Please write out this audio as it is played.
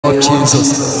of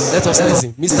Jesus. Let us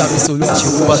listen. Mr.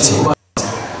 Misoluchi, over to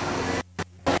you.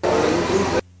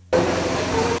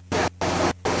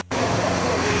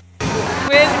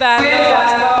 Praise the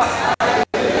Lord.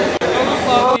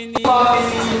 Orúkọ mi ni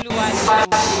Olúwaṣeun.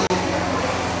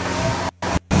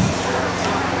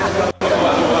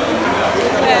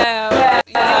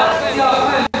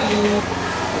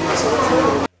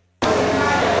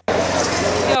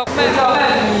 Ìdí ọpẹ́ mi ọ̀rẹ́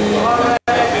rí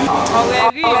mi.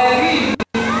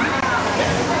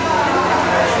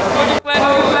 Mo dúpẹ́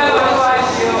lọ́wọ́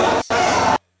Olúwaṣeun.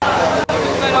 Mo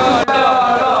dúpẹ́ lọ́wọ́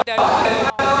Ọlọ́run. Mo dẹ̀ dúpẹ́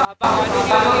lọ́wọ́ bàbá wa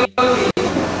nílé lórí.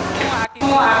 Fún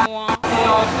akitiyan wọn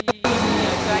fi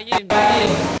ìrìnàjò ayé mi.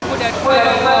 Mo dẹ̀ dúpẹ́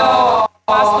lọ́wọ́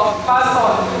pásítọ̀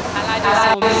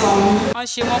Aládésànmí. Wọ́n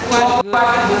ṣe mọ́kú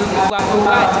àdúró gbogbo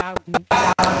àkókò àjàgùn.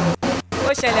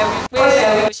 Ó ṣẹlẹ̀ wípé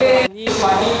mo ṣe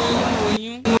wà nínú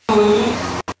oyún.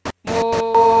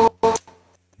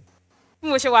 Bí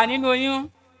mo ṣe wà nínú oyún,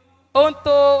 ó ń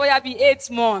tó bóyá bíi 8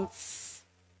 months.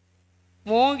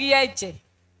 Mò ń rí ẹ̀jẹ̀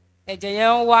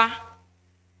yẹn ń wá.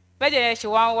 Bẹ́ẹ̀jẹ̀ yẹn ṣe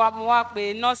wá ń wá, mo wá pe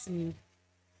nọ́ọ̀sì mi.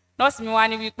 Nọ́ọ̀sì mi wá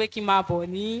ní wípé kí n máa bọ̀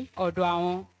ní ọ̀dọ̀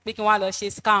àwọn, pé kí n wá lọ ṣe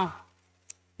scan.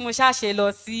 Mo ṣáà ṣe lọ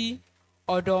sí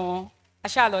ọ̀dọ̀ wọn. A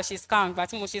ṣáà lọ ṣe scan. Ìgbà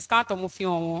tí mo ṣe scan tán mo fi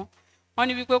hàn wọ́n. Wọ́n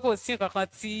ní wípé kò sí nǹkan kan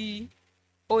tí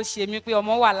ó ṣe mí, pé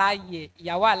ọmọ wà láàyè,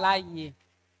 ìyá wà láàyè,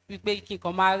 wípé kí n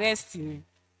kàn máa rest ni.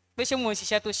 Pé ṣé mo ń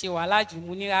ṣiṣẹ́ tó ṣe wàhálà jù,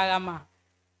 mo ní rárá mà.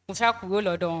 Mo ṣáà kúrò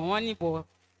lọ́dọ̀ wọn. Wọ́n ní bọ̀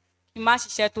kí n má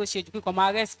ṣiṣẹ́ tó ṣe jù, kí n kàn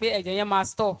máa rest, pé ẹ̀jẹ̀ yẹn máa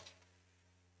stop.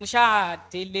 Mo ṣáà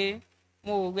délé,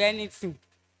 mo ò rí anything.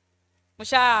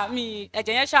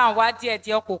 Ẹ̀jẹ̀ yẹn ṣáà ń wá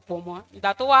díẹ̀díẹ̀, kò pọ̀ mọ́.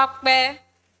 Ìgbà tó wá pẹ́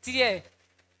díẹ̀,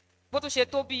 bó tún ṣe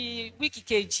tó bí wíìkì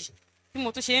kejì bí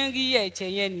mo tún ṣe ń rí ẹ̀jẹ̀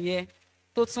yẹn nìyẹn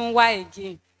tó tún wá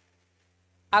again.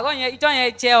 Àárọ̀ yẹn, ìjọ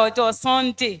yẹn jẹ́ ọjọ́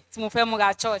Sunday tí mo fẹ́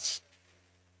múra church.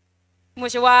 Mo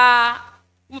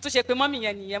tún ṣe pé mọ́mì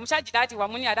yẹn nìyẹn. Mo ṣáà jí dáàdì wá,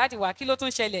 mo ní àdáàdì wá, kí ló tún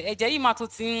ṣẹlẹ̀? Ẹ̀jẹ̀ yìí máa tún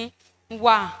ti ń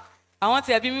wà. Àwọn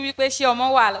tiẹ̀ bí mi wípé ṣé ọmọ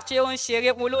wà, ṣé ó ń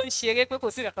ṣeré? Mo ló ń ṣeré, pé kò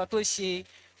sí nǹkan tó ṣe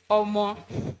ọmọ.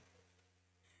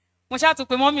 Mo ṣáà tún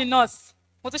pé mọ́mì nurse,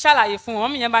 mo tún ṣàlàyé fún wọn.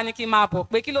 Mọ́mì yẹn bá ní kí n máa bọ̀,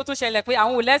 pé kí ló tún ṣẹlẹ̀, pé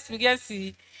àwọn ò lè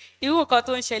experience irú nǹkan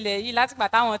tó ń ṣẹlẹ̀ yìí látìgbà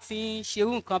táwọn ti ń ṣe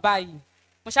irú nǹkan báyìí.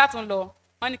 Mo ṣáà tún lọ,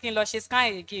 wọ́n ní kí n lọ ṣe scan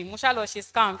again. Mo ṣáà lọ ṣe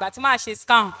scan. Ìgbà tí màá ṣe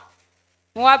scan,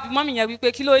 mo wá bi mọ́mì yẹn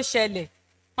wípé kí ló ṣẹlẹ̀.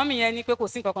 Mọ́mì yẹn ní pé kò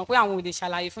sí nǹkan kan, pé àwọn ò lè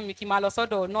ṣàlàyé fún mi, kí n máa lọ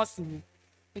sọ́dọ̀ nọ́ọ̀sì mi.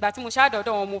 Ìgbà tí mo ṣáà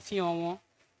dọ̀dọ̀ wọn, mo fi hàn wọ́n.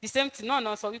 The same thing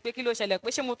náà sọ wípé kí ló ṣẹlẹ̀, pé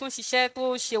ṣé mo tún ṣiṣẹ́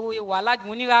tó ṣe wàhálà jù.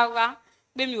 Mo ní rárá,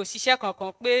 pé mi ò ṣiṣẹ́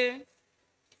kankan, pé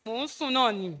mò ń sùn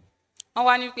náà ni. Wọ́n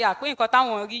wá ní pé àpé nǹkan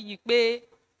táwọn rí yìí, pé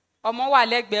ọmọ wà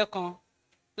lẹ́gbẹ̀ẹ́ kan,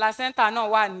 placenta náà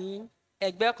wà ní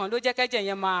ẹ̀gbẹ́ kan, ló jẹ́ kẹ́jẹ̀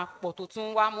yẹn máa pọ̀ tó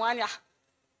tún wá. Mo wá ní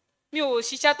mi ò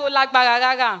ṣiṣẹ́ tó lágbára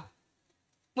rárá.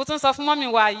 Mo tún sọ fún mọ́mì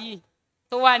wa yìí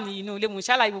tó wà ní inú ilé, mo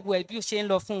ṣàlàyé gbogbo ẹ̀ bí ó ṣe ń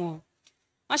lọ fún wọn.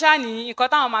 Wọ́n ṣáà ní nǹkan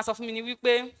táwọn máa sọ fún mi ni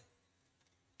wípé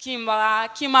kí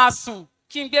n máa sùn,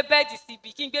 kí n gbé bẹ́ẹ̀dì síbi,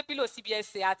 kí n gbé pílò síbi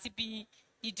ẹsẹ̀ àti bí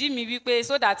ìdí mi, wípé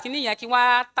so that kíní yẹn kí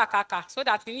wá tàkàkà, so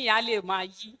that kíní yẹn á lè máa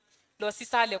yí lọ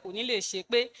sísàlẹ̀, kò ní lè ṣe,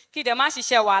 pé kí dẹ̀ má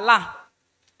ṣiṣẹ́ wàhálà,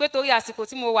 pé torí àsìkò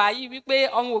tí mo wà yìí, wípé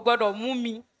ọmọ ò gbọ́dọ̀ mú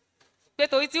mi, pé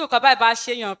torí tí nǹkan báyìí bá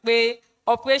ṣèyàn, pé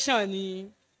operation ni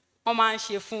wọ́n máa ń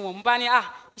ṣe fún wọn. Mo bá ní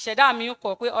ìṣẹ̀dá mi ń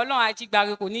kọ̀, pé Ọlọ́run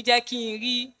ajígbáre kò ní jẹ́ kí n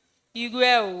rí irú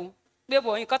ẹ̀ o. Pé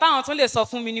bọ̀ nǹkan táwọn tún lè sọ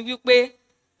fún mi ni wípé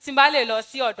tí n bá lè lọ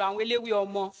sí ọ̀dọ̀ àwọn eléwé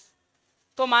ọmọ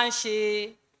tó máa ń ṣe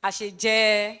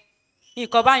àṣejẹ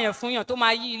nǹkan báyẹn fún yàn, tó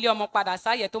máa yí ilé ọmọ padà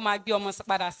sáyẹ̀, tó máa gbé ọmọ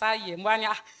padà sáyẹ̀. Mo bá ní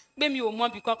pé mi ò mọ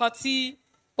ibì kankan tí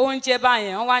ó ń jẹ́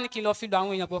báyẹn. Wọ́n wá ní kí n lọ fi lọ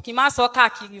àwọn èèyàn bọ̀, kí n má sọ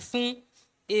káàkiri fún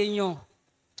èèyàn.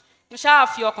 Mo ṣáà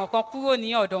fi ọkàn kan kúrò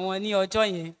ní ọ̀dọ̀ wọn ní ọjọ́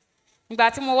yẹn.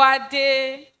 Nígbà tí mo wá dé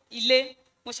ilé,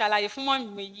 mo ṣàlàyé fún mọ́mì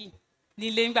mi yìí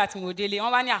nílé. Nígbà tí mo délé,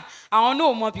 wọ́n bá ní àwọn náà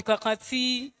ò mọ ibì kankan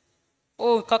tí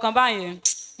kankan báyẹn.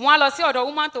 Mo wá lọ sí ọ̀dọ̀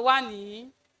woman tó wà ní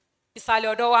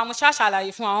ìsàlẹ̀ ọ̀dọ̀ wa. Mo ṣáà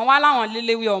ṣàlàyé fún àwọn, wá láwọn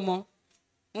léléwé ọmọ.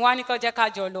 Mo wá ní kó jẹ́ ká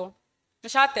jọ lọ. Mo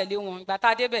ṣáà tẹ̀lé wọn. Ìgbà tá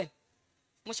a débẹ̀,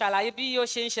 mo ṣàlàyé bí ó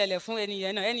ṣe ń ṣẹlẹ̀ fún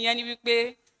ẹnìyẹn náà. Ẹnìyẹn ní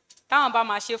wípé táwọn bá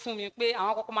máa ṣe fún mi, pé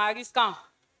àwọn kọ́kọ́ máa rí scan,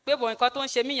 pé bọ̀ nǹkan tó ń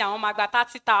ṣe mí yà wọ́n máa gba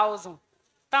 30,000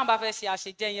 táwọn bá fẹ́ ṣe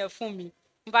àṣejẹ yẹn fún mi.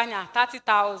 Mo bá ní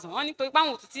 30,000. Wọ́n ní pé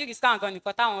báwọn ò tún tí rí scan gan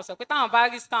nìkan táwọn sọ, pé táwọn bá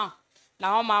rí scan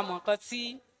làwọn máa mọ̀ nǹkan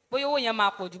tí bóyá owó yẹn máa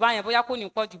pọ̀ jù báyẹn, bóyá kò ní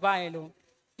pọ̀ jù báyẹn lọ.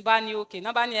 Mo bá ní okay.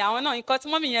 Náà bá ní àwọn náà nǹkan tí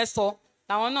mọ́mì yẹn sọ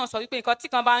làwọn náà sọ, wípé nǹkan tí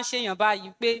kan bá ń ṣe yàn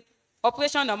báyìí, pé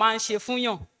operation náà máa ń ṣe fún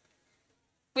yàn,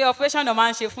 pé operation náà máa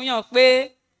ń ṣe fún yàn, pé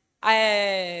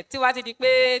tí wá ti di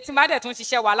pé tí n bá dẹ̀ tún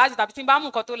ṣiṣẹ́ wàhálà jù, tàbí tí n bá mú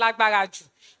nǹkan tó lágbára jù,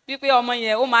 wípé ọmọ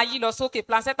yẹn ó máa yí lọ sókè,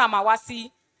 placenta máa wá sí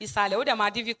ìsàlẹ̀, ó dẹ̀ máa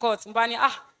difficult. Mo bá ní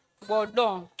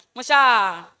gbọ́dọ̀. Mo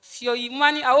ṣáà fi oyin, mo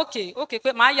wá ní okay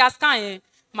pé màá ya scan yẹn,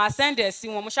 màá send ẹ̀ sí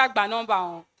wọn. Mo ṣáà gba nọ́mbà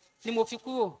wọn. ni mo fi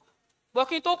kúrò bọ́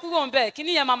kí n tó kúrò ńbẹ̀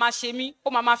kíní yẹn máa ṣe mí ó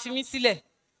máa fi mí sílẹ̀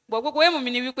bọ́ gbogbo èèmù mi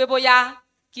ni wípé bóyá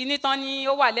kíní tán ní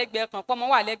ó wà lẹ́gbẹ̀ẹ́ kan pọ́nmọ́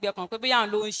wà lẹ́gbẹ̀ẹ́ kan pé bóyá òun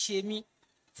ló ń ṣe mí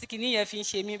tí kíní yẹn fi ń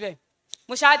ṣe mí bẹ́ẹ̀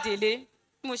mo ṣáà délé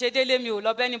bí mo ṣe délé mi ò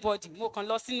lọ bẹ́ anybody mo kàn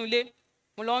lọ sínú ilé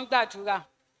mo lọ ń gbàdúrà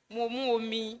mo mú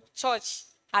omi church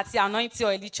àti anointing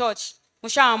oil church mo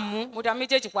ṣáà mú mo da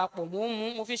méjèèjì papọ̀ mo ń mú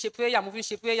mo fi ń ṣe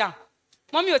prayer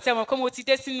mọ́mí ò tẹ̀ mọ̀ pé mo ti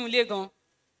dé sínú ilé gan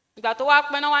ìgbà tó wá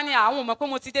pẹ́ náà wá ní àwọn ò mọ̀ pé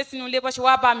mo ti dé sínú ilé bó ṣe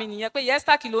wá bá mi nìyẹn pé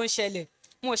yẹ́sítà kí ló ń ṣẹlẹ̀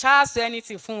mo ṣáà sọ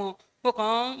anything fún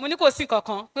wọn mo ní kò sí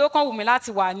kankan pé ó kàn wù mí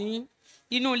láti wà ní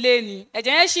inú ilé ni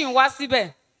ẹ̀jẹ̀ yẹn sì ń wá síbẹ̀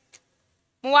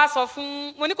mo wá sọ fún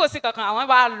mo ní kò sí kankan àwọn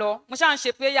bá lọ mo ṣáà ń ṣe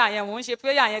prayer yẹn mo ń ṣe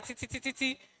prayer yẹn títí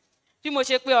bí mo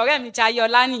ṣe pé ọ̀rẹ́ mi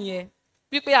Jayọlá nìyẹn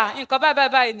wípé nǹkan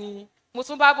báyìí ni mo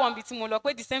tún bá bọ̀ níbi tí mo lọ pé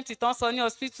the same thing tán sọ ní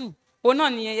hospital òun náà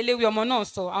ni eléwé ọmọ náà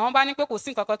sọ àwọn bá ní pé kò sí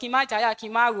nǹkan kan kí n má jáyà kí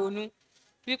n má ronú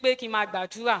wípé kí n má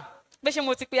gbàdúrà pé ṣé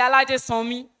mo ti pe aládé san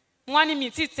mí wọn ní mi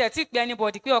tí pe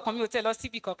anybody pé ọkàn mi ò tẹ̀ lọ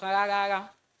síbi kankan rárá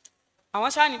àwọn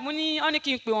ṣáà ní mo ní wọn ní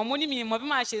kí n pè wọn mo ní mi mọ bí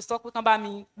màá ṣe sọ pé kán bá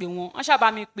mi pè wọn wọn ṣáà bá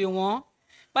mi pè wọn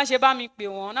bá ṣe bá mi pè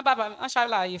wọn náà bàbá wọn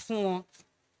ṣàlàyé fún wọn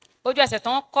ojú ẹsẹ̀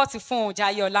tán kọ́ọ̀tì fún òun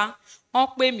Jayọlá wọn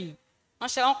pè mí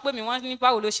wọ́n ní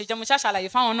báwo ló ṣe jẹ́ mo ṣàṣàlàyé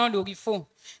fáwọn náà lórí fóònù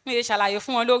mi lè ṣàlàyé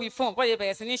fún wọn lórí fóònù bọ́ọ̀lù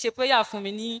bẹ̀rẹ̀ sí ní ṣe prayer fún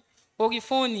mi ní orí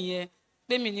fóònù yẹn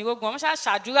pé mi ní rógun wọ́n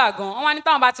ṣàṣàdúrà gan wọ́n wá ní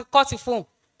táwọn bá ti kọ́ọ̀tì fóònù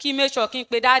kí n make sure kí n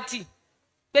pe dáàdì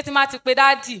pé tí má ti pe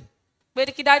dáàdì pé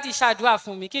kí dáàdì ṣàdúrà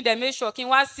fún mi kí n dẹ̀ make sure kí n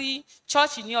wá sí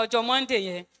chọ́ọ̀chì ní ọjọ́ Monday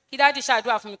yẹn kí dáàdì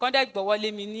ṣàdúrà fún mi kán dẹ̀ gbọ́wọ́lé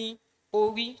mi ní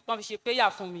orí wọ́n fi ṣe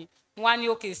prayer fún mi mo wá ní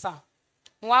okay sir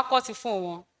mo wá kọ́ọ̀tì fóònù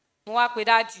wọn mo wá pe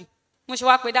dáàdì mo ṣe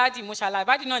wá pé dáàdì mo ṣàlàyé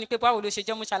dáàdì náà ni pé báwo ló ṣe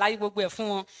jẹ́ mo ṣàlàyé gbogbo ẹ̀ fún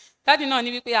wọn dáàdì náà ni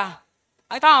wípé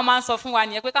táwọn máa ń sọ fún wa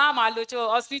nìyẹn pé káwọn máa lo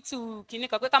hospital kìíní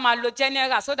kan pé ká máa lo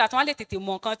general so that wọ́n lè tètè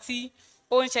mọ nǹkan tí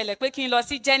ó ń ṣẹlẹ̀ pé kí n lọ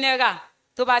sí general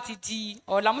tó bá ti di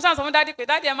ọ̀la mo ṣáà sọ fún dáàdì pé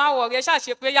dáàdì ẹ má wọ̀rẹ́ ẹ ṣáà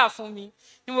ṣe prayer fún mi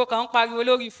ni mo kàn ń pariwo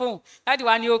lórí fóònù dáàdì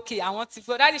wa ní òkè àwọn ti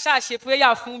gbọ́ dáàdì ṣáà ṣe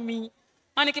prayer fún mi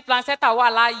wọ́n ní kí placenta wà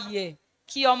láàyè ẹ̀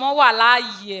kí ọmọ wà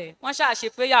láàyè ẹ̀ wọ́n ṣáà ṣe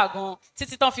prayer gan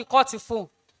títí tán fi kọ́ọ̀tì fóònù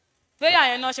prayer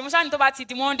yẹn náà ṣe mo ṣáà ní tó bá ti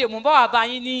di Monday mo bọ̀ wá bá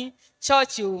yín ní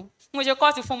ṣọ́ọ̀ṣì o mo ṣe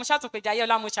kọ́ọ̀tì fún mo ṣàtúnpè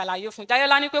Jayọlá mo ṣàlàyé fún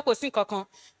Jayọlá ní pé kò sí nǹkan kan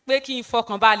pé kí n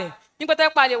fọkàn balẹ̀ ní pé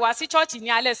tẹ́pà lè wá sí ṣọ́ọ̀ṣì ní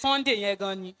alẹ́ Sunday yẹn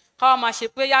gan ni káwọn máa ṣe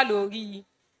prayer lórí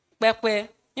pẹpẹ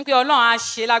ní pé Ọlọ́run á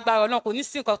ṣe lágbára Ọlọ́run kò ní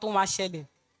sí nǹkan tó máa ṣẹlẹ̀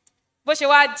bó ṣe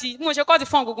wá di bí mo ṣe kọ́ọ̀tì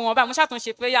fún gbogbo wọn báyìí mo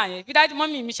ṣàtúnṣe prayer yẹn bí dájú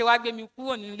mọ́mì mi ṣe wá gbé mi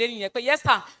kúrò nínú ilé nìyẹn pé yes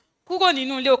sir kúrò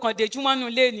nínú ilé ọkàn dèjúmọ́ nínú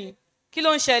ilé ni kí ló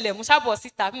ń ṣẹlẹ̀ mo ṣàbọ̀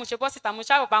síta bí mo ṣe bọ́ síta mo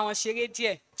ṣàbọ̀ bá wọn ṣeré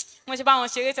díẹ̀ mo ṣe bá wọn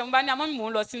ṣeré tẹ mo bá ní àmọ́ mi mò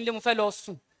ń lọ sínú ilé mo fẹ́ lọ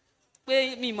sùn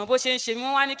pé mi ìmọ̀ bó ṣe ń ṣe mí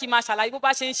wọ́n wá ní kí n máa ṣàlàyé bó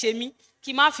bá ṣe ń ṣe mí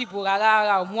kí n má fi bò rárá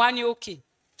ò mo wá ní òkè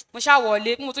mo ṣá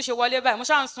wọlé bí mo tún ṣe wọlé báyìí mo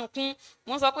ṣá ń sunkún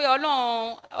mo ń sọ pé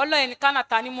Ọlọ́run ẹni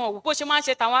kánàtà ni mo wò bó ṣe máa ń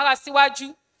ṣe tàwọn ará síwájú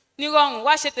nírọ̀rùn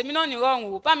wá ṣe tèmi náà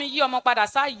nírọ̀rùn o bá mi yí ọmọ padà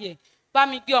sáàyè bá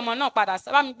mi gbé ọmọ náà padà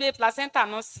bá mi gbé placenta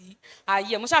náà sí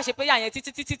ààyè mo ṣàṣe pé yàyẹn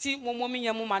títí mo mọ mi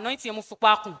yẹn mo mà náà ìtì yẹn mo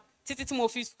fipá kùn títí tí mo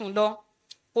fi sùn lọ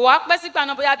kò wá pẹ́ sígbà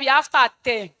náà bóyá bíi after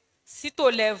 10 sí tó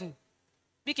 11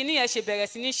 bí kinní yẹn ṣe bẹ̀rẹ̀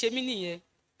sí ní ṣe mí nìyẹn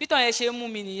bí tàn yẹn ṣe mú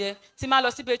mi nìyẹn tí máa lọ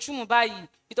sí bedroom báyìí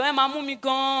ìtàn yẹn máa mú mi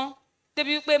gan-an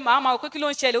débi pé màá máa rò pé kí ló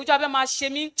ń ṣẹlẹ̀ ojú abẹ́ máa ṣe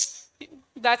mí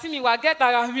ìgbà tí mi wà gẹ́ta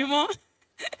ara mi mọ́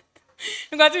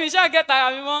ìgbà tí mi ṣáà gẹ́ta ara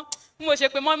mi mọ́ bí mo ṣe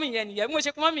pé mọ́mì yẹn nìyẹn bí mo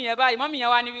ṣe pé mọ́mì yẹn báyìí mọ́mì yẹn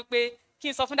wá ní wípé kí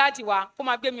n sọ fún dáàdì wa kó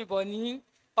máa gbé mi bọ̀ ní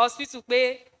hospital pé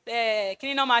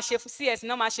kíní náà máa ṣe fún cs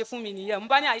náà máa ṣe fún mi nìyẹn mo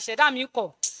bá ní àìṣẹ̀dá mi kọ̀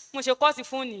mo ṣe kọ́ọ̀sì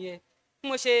fún nìyẹn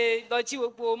mo ṣe lọ jí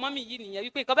gbogbo mọ́mì yìí nìyẹn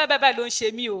wípé nǹkan bẹ́ẹ̀ ló ń ṣe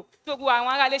mí o gbogbo àwọn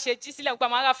aráalé ṣe jí sílẹ̀ gbogbo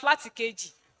àwọn ará fúláàtì kejì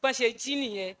bọ́n ṣe jí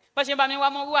nìyẹn bọ́n ṣe ń bá mi wá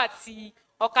mọ́rú àti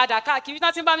ọ̀kadà káàkiri tí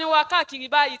wọ́n ti ń bá mi wá káàkiri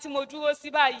báyìí tí mo dúró sí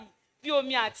báyìí bí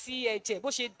omi àti ẹ̀jẹ̀ bó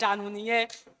ṣe dànù nìyẹn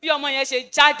bí ọmọ yẹn ṣe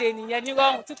jáde nìyẹn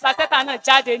nírọ̀rùn tí placenta náà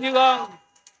jáde nírọ̀rùn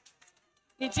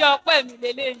ìdí ọpẹ́ mi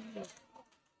lélẹ́yìí.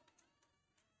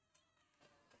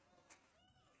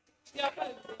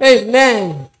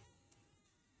 Amen.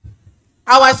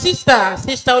 Our sister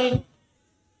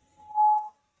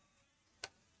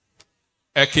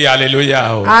ẹ kí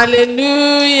hallelujah o.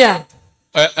 Hallelujah.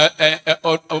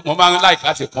 Mo máa ń like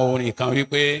láti kọ orin kan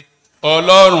wípé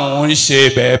Ọlọ́run ń ṣe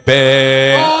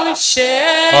bẹ̀bẹ̀. Ó ń ṣe.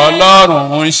 Ọlọ́run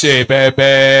ń ṣe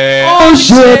bẹ̀bẹ̀. Ó ń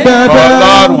ṣe bẹ̀bẹ̀.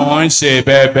 Ọlọ́run ń ṣe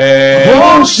bẹ̀bẹ̀. Ó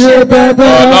ń ṣe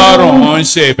bẹ̀bẹ̀. Ọlọ́run ń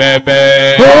ṣe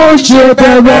bẹ̀bẹ̀. Ó ń ṣe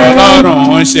bẹ̀bẹ̀. Ọlọ́run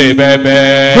ń ṣe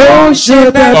bẹ̀bẹ̀. Ó ń ṣe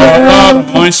bẹ̀bẹ̀.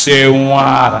 Ọlọ́run ń ṣe ohun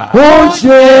àrà. Ó ń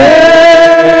ṣe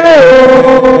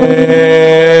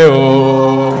o.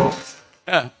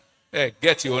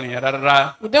 Get orin yẹn rárá.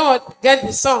 You don't get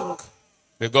the song.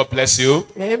 May God bless you.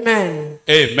 Amen.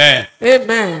 Amen.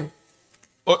 Amen.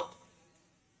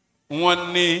 Wọ́n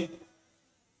ní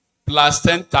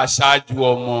placenta ṣáájú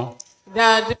ọmọ.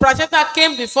 The placenta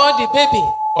came before the baby.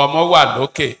 Ọmọ wà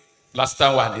lókè, placenta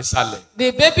wà nísàlẹ̀.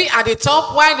 The baby at the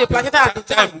top, while the placenta at the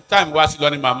top. Time wá sí lọ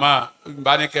ni màmá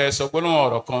ìbánikẹ́ sọ gbólóhùn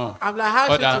ọ̀rọ̀ kan. I'm like, how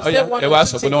should you say one ẹ wá or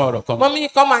sọ two gbólóhùn ọ̀rọ̀ things? kan. Mommy,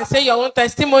 come and say your own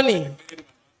testimony.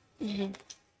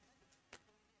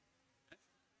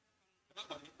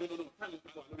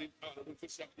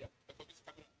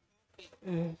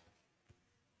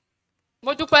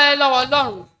 Mo dúpẹ́ lọ́wọ́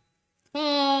Ọlọ́run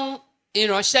fún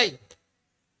ìránṣẹ́ yìí.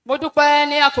 Mo dúpẹ́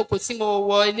ní àkókò tí mo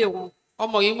wọ ilé wọn.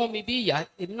 Ọmọ yìí mú mi bí ìyá,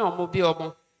 èmi náà mo bí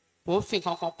ọmọ. Kò fi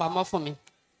nǹkan kan pamọ́ fún mi.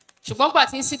 Ṣùgbọ́n gbà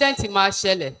tí incident máa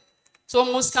ṣẹlẹ̀ tó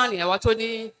mú scan yẹn wá tó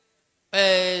ní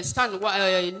scan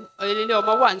ilé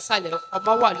ọmọ wà nísàlẹ̀,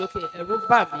 ọmọ wà lókè, ẹ̀rù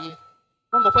bà mí.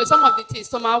 Mo mọ̀ pé some of the things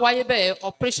tó máa wáyé bẹ́ẹ̀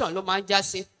operation ló máa ń já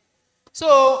sí. So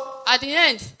at the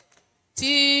end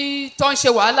tí tó ń ṣe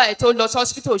wàhálà ẹ̀ tó lọ sí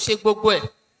hospital ṣe gbogbo ẹ̀.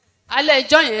 Alẹ́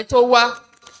ìjọ yẹn tó wá,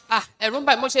 ẹ̀rù ń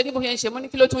bà mí, mo ṣe ní bó ṣe ń ṣe, mo ní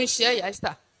kí ló tún ń ṣe ẹ̀yà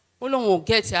Esther. Ó lóun ò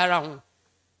gẹ̀ẹ́tì ara wọn.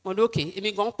 Mo ní òkè,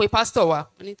 èmi gan pé pásítọ̀ wa,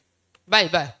 mo ní báyìí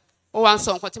báyìí. Ó wá ń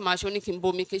sọ nǹkan tí màá ṣe, ó ní kí n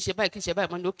bomi, kí n ṣe báyìí, kí n ṣe báyìí,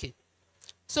 mo ní òkè.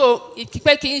 So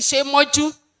ìpè kí n ṣe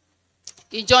mọ́jú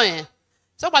ìjọ yẹn.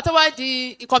 Sọ́pà tó wá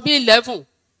di nǹkan bí 11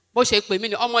 bó ṣe pè mí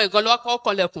ni ọmọ ìgan lọ́wọ́ kọ́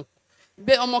kọlẹ̀kùn.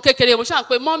 Ọmọ kékeré mo ṣáà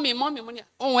pé mọ́mì mo ní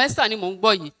ohun Esther ni mò ń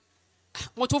gbọ́ yìí.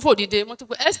 Mo tún fò dìde, mo tún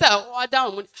pé Esther wá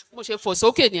dáhùn, mo ṣe fò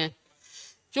sókè nìyẹn.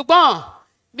 Ṣùgbọ́n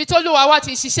bí t'Olúwa wá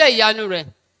ti ṣiṣẹ́ ìyanu rẹ̀,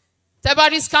 tẹ́ bá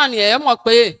rí scan yẹn ẹ mọ̀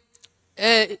pé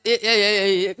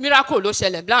miracle ló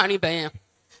ṣẹlẹ̀ láàrin ibẹ̀ yẹn.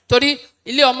 Torí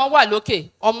ilé ọmọ wà lókè,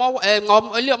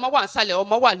 ilé ọmọ wà nísàlẹ̀,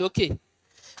 ọmọ wà lókè.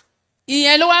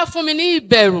 Ìyẹn ló wá fún mi ní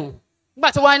ìbẹ̀rù.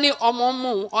 Nígbà tí wọ́n ní ọmọ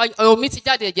mú omi ti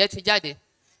jáde, ẹ̀jẹ̀ ti jáde.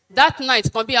 That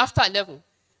night kan bí after 11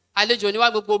 àlejò ni wá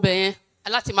gbogbo bẹ̀ yẹn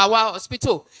láti máa wá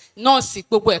hospital nọ́ọ̀sì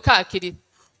gbogbo ẹ̀ káàkiri.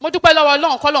 Mo dúpẹ́ lọ́wọ́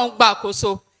Ọlọ́run k'Ọlọ́run gba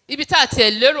àkóso. Ibi tá a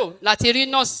tiẹ̀ lérò láti rí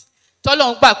nọ́ọ̀sì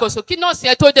t'Ọlọ́run gba àkóso. Kí nọ́ọ̀sì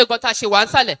ẹ tó dé gan tá a ṣe wà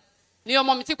nísàlẹ̀ ni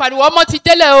ọmọ mi ti pariwo, ọmọ ti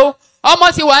délẹ̀ o,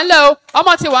 ọmọ ti wà ńlẹ̀ o,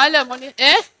 ọmọ ti wà ńlẹ̀. Mo ní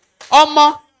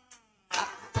ọmọ.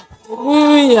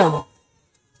 Hallelujah.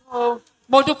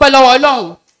 Mo dúpẹ́ lọ́wọ́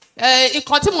Ọlọ́run.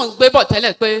 Nǹkan tí mò ń gbé bọ̀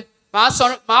tẹ́lẹ̀ pé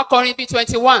màá kọrin bí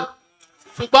 21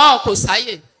 ṣùgbọ́n kò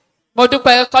sáyè. Mo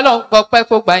dúpẹ́ k'Ọlọ́run gbọ́ pẹ́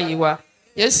kó gba ìyìn wa.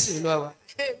 Jésù lọ wa.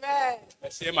 Amen. Ẹ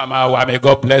ṣé màmá wa, may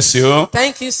God bless you.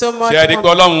 Thank you so much. Ṣé ẹ rí pé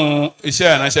Ọlọ́run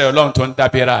iṣẹ́ ìránṣẹ́ Ọlọ́run tó ń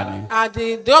dábìrà ni.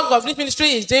 The dog of this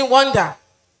ministry is doing wonder.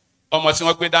 Ọmọ tí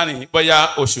wọ́n gbé dání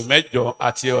bóyá oṣù mẹ́jọ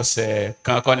àti ọ̀sẹ̀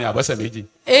kan kọ́ ni àbọ̀sẹ̀ méjì.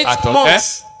 8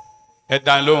 months. Ẹ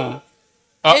dán lóhùn.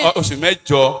 Oṣù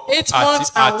mẹ́jọ 8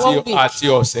 months and 1 week. àti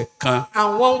ọ̀sẹ̀ kan.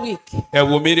 And 1 week. Ẹ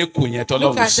wo miracle yẹn Look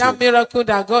t'Ọlọ́run at that ṣe. miracle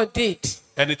that God did.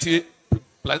 Ẹni tí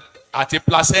àti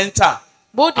placenta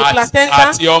Both the placenta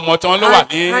àti ọmọ tí wọ́n ló wà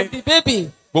ní and the baby.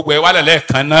 gbogbo ẹ̀ wálẹ̀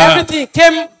lẹ́ẹ̀kan náà. Everything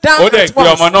came down Ó dẹ̀ at gbé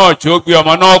ọmọ once. náà jó, gbé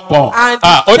ọmọ náà pọ̀n. And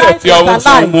Ó dẹ̀ the fi child ọmọ was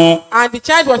fún mu. alive. And the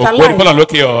child was Ògo ni alive. f'Ọlọ́run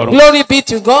lókè ọ̀run. Glory be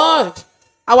to God.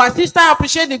 Our sister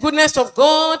appreciate the goodness of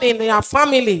God in her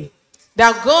family.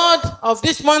 The God of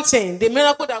this mountain, the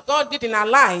miracle that God did in her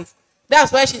life,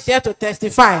 that's why she's here to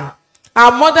testify.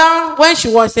 Her mother, when she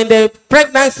was in the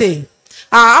pregnancy,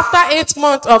 after 8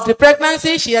 months of the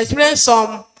pregnancy, she experienced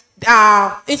some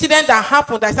incident that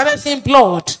happened. I started seeing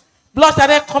blood. Blood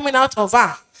started coming out of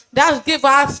her. That gave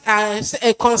us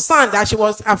a concern that she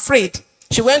was afraid.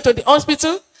 She went to the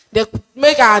hospital. They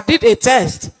did a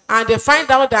test, and they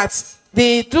find out that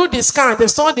through the scan, they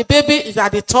saw the baby is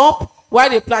at the top while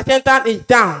the placenta is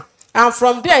down. And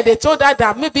from there, they told her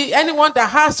that maybe anyone that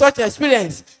has such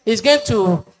experience is going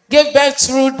to give birth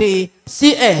through the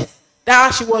CS.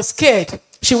 That she was scared.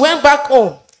 She went back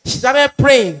home. She started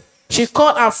praying. She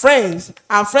called her friends.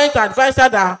 Her friends advised her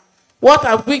that, what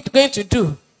are we going to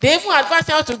do? They even advised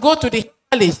her to go to the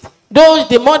herbalist. Those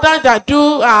the mothers that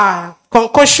do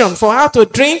concussion for her to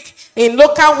drink in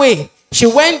local way. She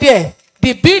went there.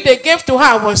 The bill they gave to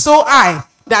her was so high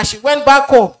that she went back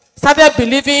home, started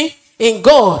believing in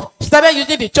God. She started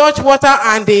using the church water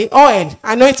and the oil,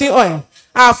 anointing oil.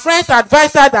 Her friends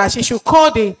advised her that she should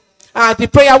call the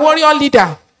prayer warrior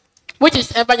leader, which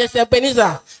is Evangelist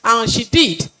Ebenezer, and she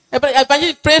did.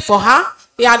 Evangelist prayed for her.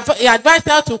 He advised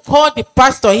her to call the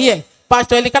pastor here,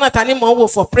 Pastor Elikana Tanimowo,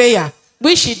 for prayer,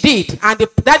 which she did. And the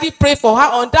daddy prayed for her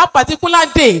on that particular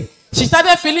day. She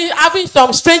started having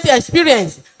some strange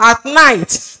experience at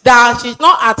night that she's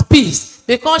not at peace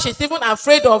because she's even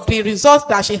afraid of the results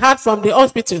that she had from the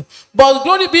hospital. But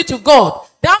glory be to God,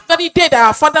 that very day that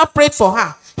her father prayed for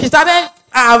her, she started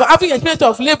having experience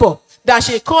of labor that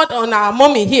she called on her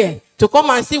mommy here to come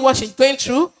and see what she's going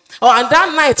through. And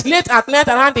that night, late at night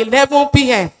around 11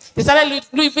 p.m., they started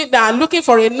looking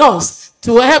for a nurse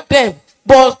to help them.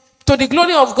 But to the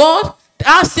glory of God,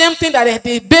 that same thing that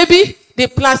the the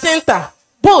placenta,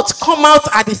 both come out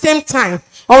at the same time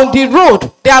on the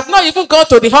road. They have not even gone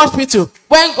to the hospital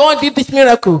when God did this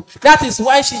miracle. That is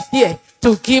why she's here,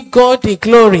 to give God the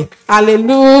glory.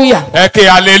 Hallelujah. Okay,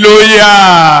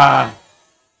 hallelujah.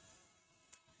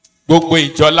 Gbogbo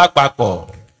ìjọ lápapọ̀.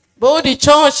 Both the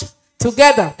church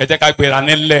together. Ẹ jẹ́ ká gbéra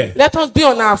nílẹ̀. Let us be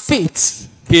on our feet.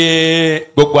 Kí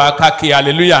gbogbo akáki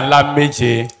hallelujah ńlá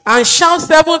méje. And shout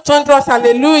 7 thunderous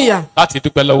hallelujah. Láti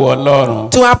dúpẹ́ lọ́wọ́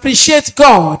Ọlọ́run. To appreciate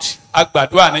God. A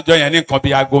gbàdúrà níjọ́ yẹn ní nǹkan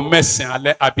bíi aago 9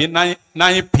 alẹ́ àbí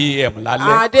 9 p.m.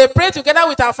 lálẹ́. They pray together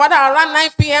with our father around 9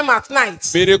 p.m. at night.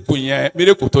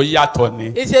 Miracle tó yàtọ̀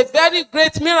ni. It's a very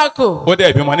great miracle. Ó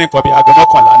dẹ̀ bímọ ní nǹkan bíi aago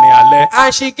 11 ní alẹ́.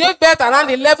 And she gave birth around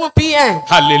 11 p.m.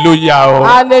 Hallelujah o.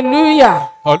 Hallelujah.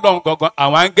 Ọlọ́run gangan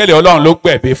àwọn áńgẹ́lì Ọlọ́run ló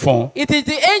gbẹ̀bí fún. It is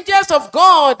the angels of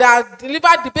God that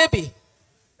delivered the baby.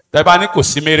 Tẹ́bá ní kò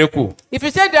sí miracle. If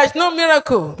you say there is no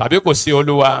miracle, Tàbí kò sí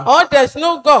Olúwa. or there is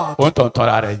no God, Ó ń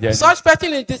tọ̀ntọ̀ra rẹ̀ jẹ ni. such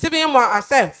person is deceiving him or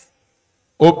herself.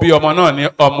 Ó bí ọmọ náà ní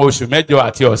ọmọ oṣù 8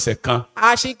 àti ọ̀sẹ̀ kan.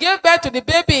 And she gave birth to the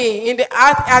baby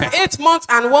at 8 months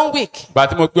and 1 week. Ìgbà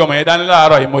tí mo gbé ọmọ yẹn dání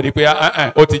láàárọ̀ yìí mo rí i pé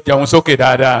ó ti jẹun sókè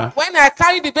dáadáa. When I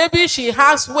carried the baby, she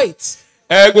has weight.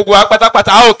 Gbogbo wa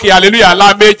pátápátá a ó kí hallelujah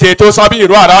ńlá méje tó sọ bí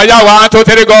ìró àrà ọyá wa tó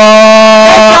tẹ́lẹ̀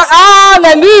gan-an.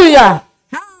 Hallelujah.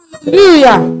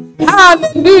 Hallelujah.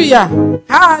 Hallelujah.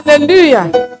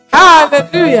 Hallelujah.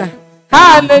 Hallelujah.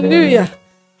 Hallelujah.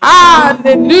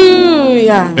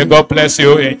 Hallelujah. May God bless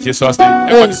you in Jesus' name.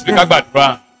 Ẹ kọ́ ti sinmi ká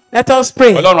gbàdúrà. Let us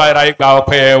pray. Ọlọ́run ayẹra igba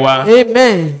ọpẹ́ wa.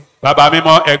 Amen. Bàbá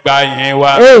mímọ́ ẹgbà yín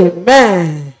wa.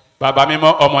 Amen. Bàbá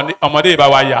mímọ́ ọmọdé ìbá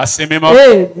wa yà á sí mímọ́.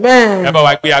 Amen. Ẹ bá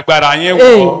wa gbé agbára yín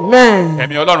wọ̀. Amen.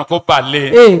 Ẹ̀mí Ọlọ́run kó bà lé.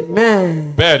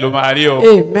 Amen. Bẹ́ẹ̀ ló máa rí o.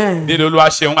 Amen. Nílò Olúwa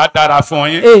ṣeun á dára fún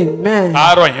yín. Amen.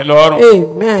 Á rọ̀ yín lọ́rùn.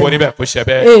 Amen. Kó níbẹ̀ kó ṣe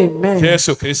bẹ́ẹ̀. Amen.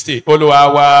 Jésù Kristi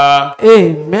Olúwa wa.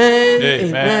 Amen.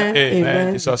 Amen.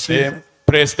 Amen. Jesus name.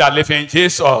 Praise the living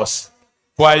Jesus.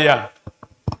 Choir.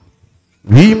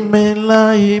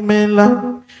 Imela, imela,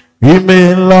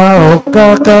 imela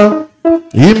okaka,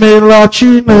 imela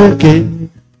Chineke,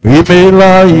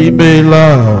 imela,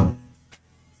 imela.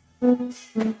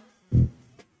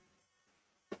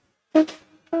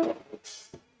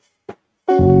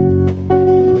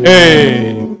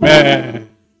 Amen.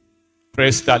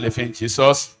 Praise the living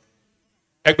Jesus.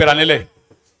 Ẹgbẹ́ra nílẹ̀.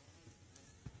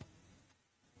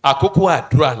 Àkókò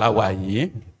àdúrà la wà yìí.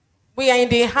 We are in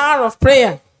the hour of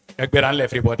prayer. Ẹgbẹ́ra nílẹ̀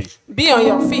everybody. Be on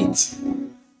your feet.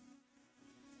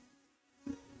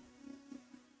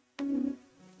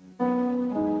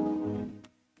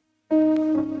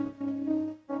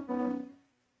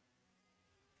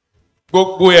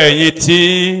 Gbogbo ẹ̀yin tí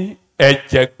ẹ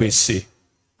jẹ gbèsè.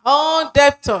 All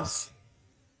debtors,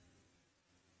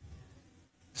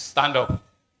 Stand up.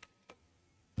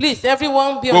 please,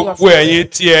 everyone be on your Gbogbo feet. ẹ̀yin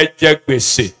tí ẹ jẹ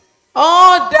gbèsè.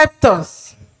 All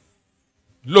debtors,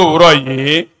 Lóòrọ̀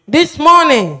yìí, this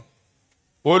morning,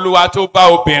 Olúwa tó bá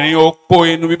obìnrin opó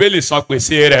inú Bíbélì san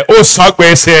gbèsè rẹ̀, ó san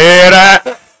gbèsè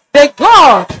rẹ̀. the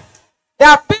God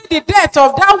that paid the debt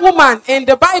of that woman in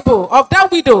the Bible, of that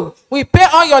widow, we pay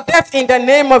all your debts in the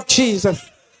name of Jesus.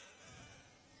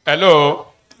 Hello.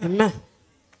 Amen.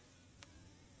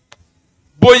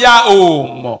 Bóyá o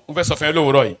mọ̀, mo fẹ́ sọ fún ẹ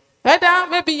lóòrọ̀ yìí. Either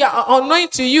maybe you are unknown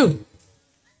to you.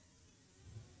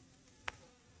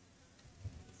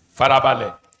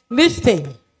 Farabalẹ̀.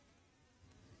 Listen.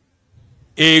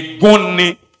 Ègún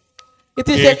ni. It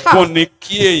is a Ègún curse. ni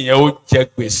kí èèyàn ó jẹ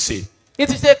gbèsè. It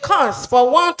is a curse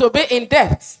for one to be in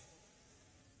debt.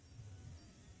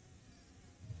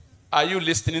 Are you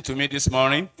listening to me this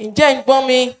morning? Ǹjẹ́ ń gbọ́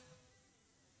mi?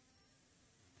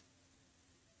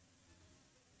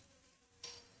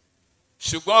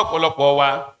 Ṣùgbọ́n ọ̀pọ̀lọpọ̀ wa,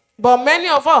 But many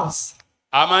of us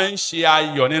a máa ń ṣe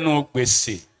ayọ̀ nínú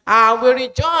gbèsè. will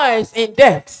rejoice in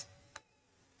debt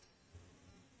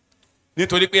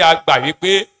Nítorí pé a gbà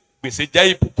wípé gbèsè jẹ́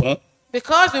ìbùkún.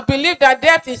 because we believe that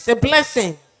debt is a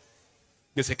blessing.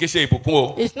 Gbèsè kìí ṣe ìbùkún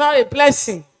o. It's not a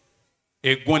blessing.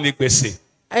 Ègún ni gbèsè.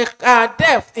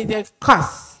 Debt is a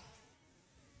curse.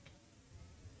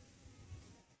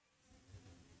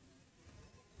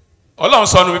 Ọlọ́run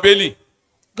sọ nínú Bíbélì.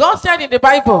 God said in the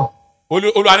Bible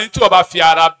Olúwa ní tí o bá fi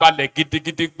ara balẹ̀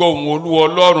gidigidi gbọ́ ohùn Olúwa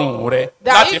Ọlọ́run rẹ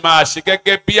láti máa ṣe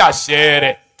gẹ́gẹ́ bí àṣẹ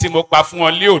rẹ̀ tí mo pa fún ọ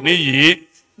lé òní yìí.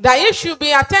 that you should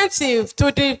be attentive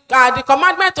to the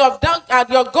commandment of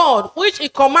your God, which He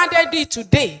commanded thee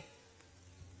today.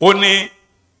 Ó ní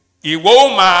ìwọ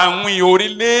ó máa wín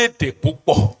orílẹ̀-èdè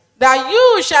púpọ̀. That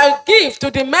you shall give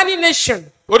to the many nations.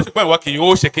 Ó ní ṣùgbọ́n ìwọ kì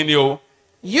yóò ṣe kí ni o.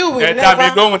 You will Ẹ dá mi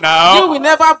lóhùn náà. you will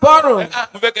never borrow.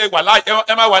 Mo fẹ́ kẹ́ ẹ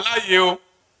máa wà láàyè o.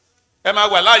 Ẹ máa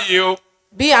wà láàyè o.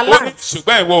 Be Ó ní alive.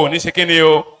 ṣùgbọ́n ìwọ ò ní ṣe kí ni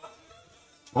o.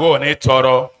 wo ò ní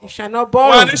tọrọ. You shall not wọ́n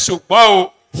borrow. ní ṣùgbọ́n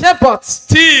o Say, but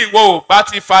tí ìwọ ò bá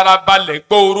ti farabalẹ̀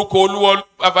gbọ́ orúkọ olúwa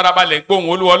farabalẹ̀ gbọ́ ohùn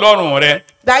olúwa ọlọ́run rẹ.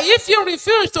 that if you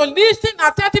refuse to listen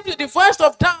attentively to the voice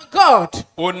of that God,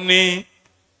 ó ní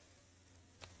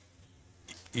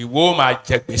ìwọ ó máa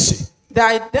jẹ gbèsè.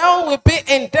 that thou will be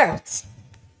in debt.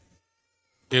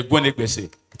 ègún ni gbèsè.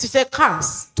 It is a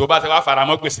curse. tó bá ti wá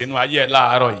faramọ́ gbèsè inú ayé ẹ̀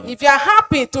láàárọ̀ yìí. If you are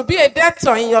happy to be a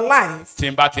debtor in your life, tí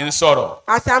n bá ti ń sọ̀rọ̀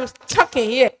as I'm talking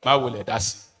here, má wulẹ̀ dá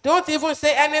sí. don't even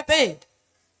say anything.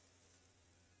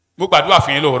 mo gbàdúrà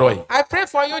fún yín lóòrọ̀ yìí. I pray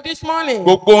for you this morning.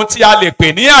 gbogbo ohun tí a lè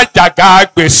pè ní àjàgà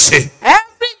gbèsè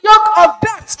Every yoke of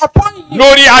debt upon you,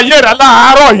 lórí ayé rẹ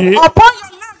láàárọ̀ yìí. upon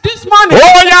your life this morning,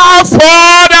 ó yá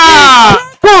fọ́dà.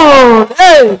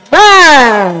 broken.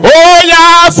 Amen. ó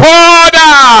yá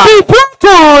fọ́dà. Be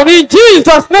broken in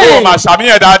Jesus' ó name. máa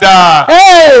ṣàmìyàn dáadáa.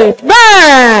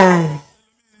 Amen.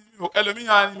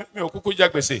 ẹlòmíràn mi ò kúkú jẹ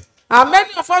gbèsè. And many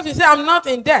of us will say, I'm not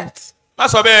in debt. má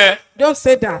sọ bẹ́ẹ̀. Don't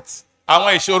say that.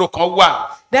 àwọn ìṣòro kan wà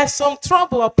There's some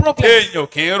trouble or problem téèyàn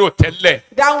kì í rò tẹ́lẹ̀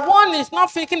that one is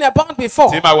not thinking about before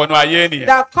tí máa wọnú ayé ènìyàn.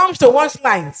 that comes to one's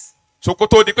life.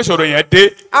 sokoto di pé ìṣòro yẹn dé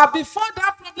And before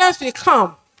that problems will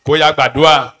come, kó yá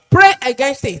gbàdúrà. pray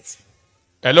against it.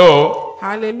 hello.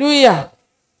 Hallelujah.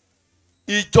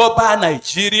 ìjọba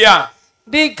nàìjíríà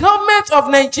The government of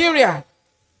Nigeria,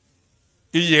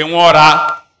 iye wọn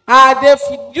ra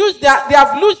they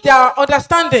have lost their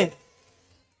understanding.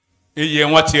 iye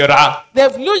wọn ti ra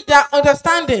They've lost their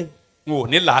understanding. wọn ò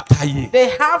ní làákàyè. They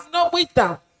have no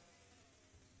wisdom.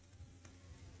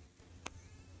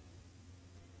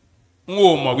 n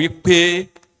ò mọ̀ wípé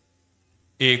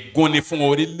ègún ni fún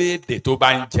orílẹ̀-èdè tó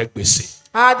bá ń jẹ gbèsè.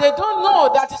 They don't know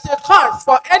that it's a curse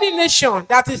for any nation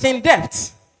that is in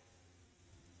debt.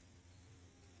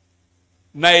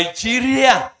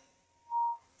 nàìjíríà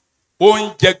ó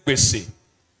ń jẹ gbèsè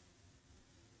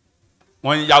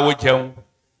wọ́n ń yáwó jẹun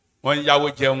wọ́n ń yáwó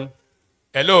jẹun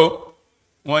hello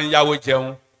wọ́n ń yáwó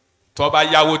jẹun tó bá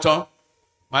yáwó tán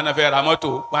wọ́n á fẹ́ ra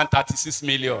mọ́tò 136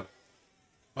 million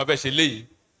wọ́n fẹ́ ṣe léyìí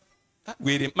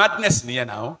wèrè madness nìyẹn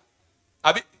náà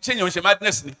àbí ṣé yẹn ò ń ṣe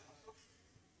madness ni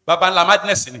baba ńlá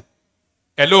madness ni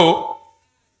hello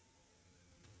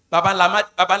baba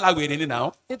ńlá wèrè ni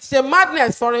náà. It's a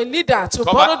madness for a leader to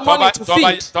borrow money to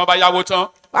feed. tó bá yáwó tán.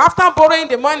 After borrowing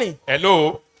the money,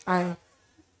 hello I,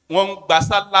 wọ́n ń gba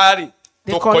sálárì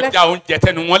tó kọjá oúnjẹ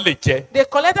tẹnu wọn lè jẹ. they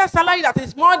collected salary that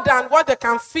is more than what they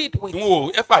can feed with. n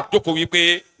ò ẹfà jókòó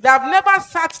wípé They have never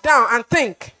sat down and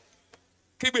think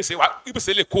kí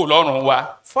gbèsè lè kó lọ́rùn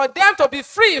wa. for them to be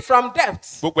free from debt.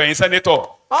 gbogbo ẹ̀yin sẹ́nétọ̀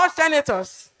All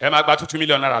senators ẹ máa gba 2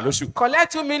 million naira lóṣù.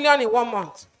 collect 2 million in 1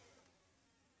 month.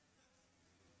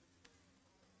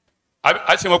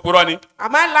 àṣé mo purọ́ ni.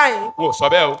 Am I lying? n ò sọ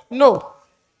bẹ́ẹ̀ o. No.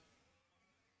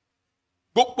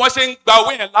 gbogbo wọn ṣe ń gba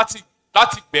owó yẹn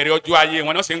láti bẹ̀rẹ̀ ọjọ́ ayé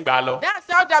wọn náà ṣe ń gbà á lọ. That's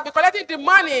how they have been collecting the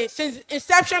money since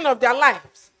inception of their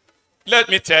lives. let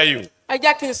me tell you Ẹ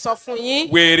jẹ́ kí n sọ fún yín.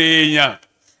 wèrè èèyàn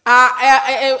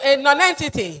A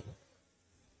non-entity,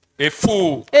 a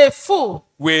fool a fool,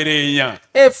 wèrè èèyàn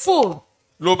a fool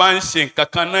ló máa ń ṣe nǹkan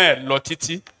kan náà lọ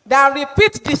títí that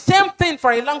repeats the same thing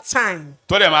for a long time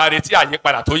tó dẹ̀ máa retí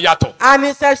àyípadà tó yàtọ̀. and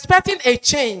is expecting a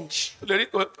change. lórí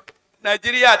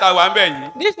nàìjíríà tá a wà ń bẹ̀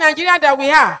yìí This Nigeria that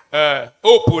we are,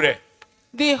 hope rẹ̀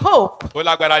the hope ó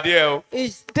lágbára díẹ̀ o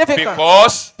is difficult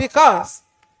because because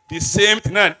the same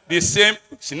thing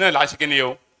náà la ṣe kí ni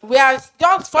o. we are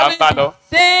just following the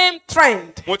same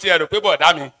trend. mo ti rò pé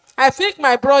bọ̀dá mi I think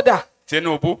my brother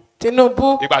Tinubu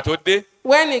Tinubu, ìgbà tó dé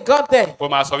when he got there, ó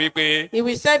máa sọ wípé he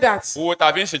will say that owó tá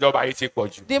a fi ń ṣèjọba yìí ti pọ̀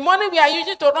jù the money we are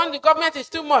using to run the government is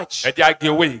too much. ẹ jẹ́ á gé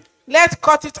owó yìí Let's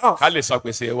cut it off ká lè san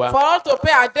gbèsè wa. for us to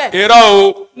pay our debt. irọ́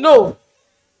o No.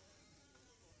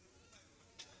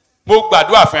 mo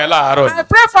gbàdúrà fún ẹ láàárọ̀ I yìí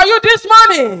pray for you this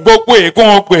morning. gbogbo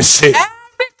ègún gbèsè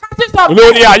Every curses of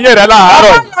lórí death ayé rẹ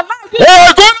láàárọ̀ over yìí your life this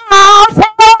ègún náà fọ́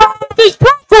is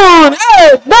broken.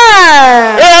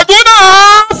 Amen. ègún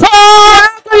náà fọ́.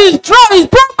 Is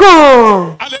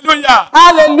broken. hallelujah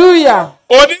Hallelujah.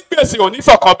 onígbèsè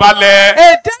onífọ̀kànbalẹ̀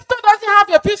A debtor doesn't have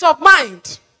a peace of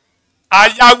mind.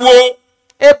 ayáwó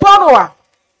A borrower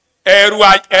ẹrú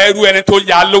ẹni tó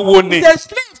yá lówó ni is a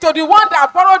slave to the one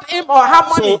that borrowed him or her so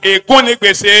money. ègún ni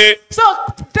gbèsè So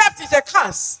debt is a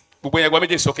curse. gbogbo yẹn gbọ́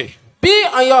méjì sókè Be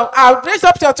on your, raise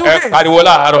up your two ẹ hands pariwo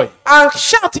láàárọ̀ yìí and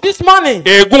shout this morning.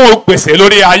 ègún gbèsè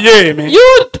lórí ayé mi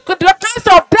You, the curse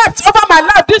of debt over my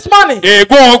life this morning.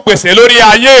 ègún gbèsè lórí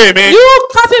ayé mi You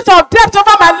curses of debt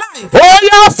over my life. ó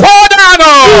yá fọ́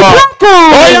dànù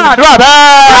Broken. ó yá àdúrà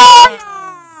bẹ́ẹ̀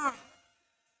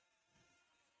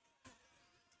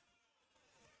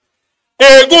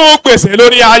Ègún gbèsè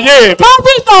lórí ayé mi.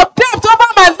 Causes of debt over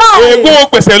my life. Ègún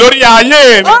gbèsè lórí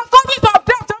ayé mi. Causes of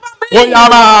debt over me. Ó yá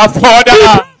máa fọ́ dà.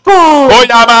 Ó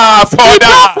yá máa fọ́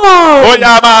dà. Ó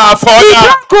yá máa fọ́ dà.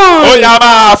 Ó yá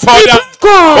máa fọ́ dà.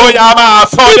 Ó yá máa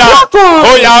fọ́ dà.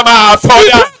 Ó yá máa fọ́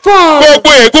dà.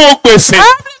 Gbogbo ègún gbèsè.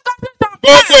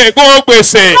 Gbogbo ègún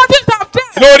gbèsè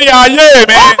lórí ayé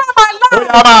mi. Ó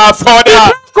yá máa fọ́ dà.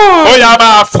 Ó yá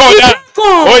máa fọ́ dà.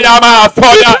 Ó yá máa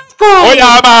fọ́ dà. Ó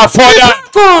yá máa fọ́ dà.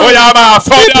 Ó yá máa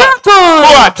fọ́ dà. Ó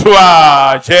àdúrà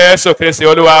Jésù Kristi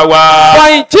Olúwa wa. For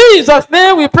in Jesus'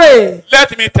 name we pray.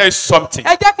 Let me tell you something.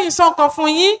 Ẹ jẹ́ kí n sọ nǹkan fún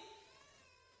yín.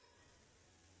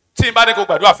 Tí n bá dé kó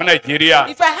gbàdúrà fún Nàìjíríà,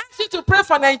 If I ask you to pray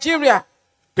for Nigeria,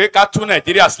 pé ká tú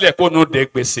Nàìjíríà sílẹ̀ kó nù dé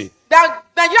gbèsè. that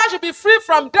Nigeria should be free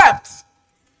from debt.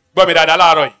 Gbọ́ mi dáadáa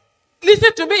láàárọ̀ yìí.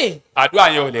 Listen to me. Àdúrà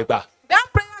yẹn ò lè gbà. That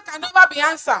prayer can never be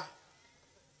answered.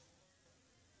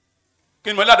 Kí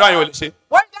ni mo ní àdúrà yẹn ò lè ṣe?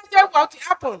 What did I say what will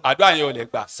happen? Àdúrà yẹn ò lè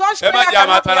gbà. Such Ẹ má prayer jẹ́ àmà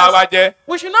cannot be tara wa answered. jẹ́.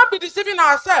 We should not be deceiving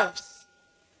ourselves.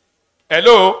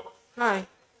 Hello. Hi.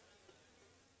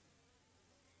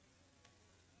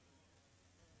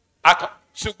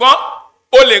 Ṣùgbọ́n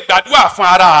o lè gbàdúrà fún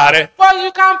ara rẹ, But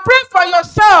you can pray for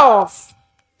yourself,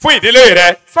 fún ìdílé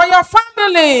rẹ, for your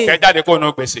family, kẹ́ jáde kó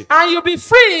nù gbèsè. and you'll be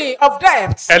free of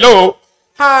debt. Hello.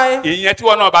 Hi. Ìyẹn tí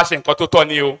wọn náà bá ṣe nǹkan tó tọ́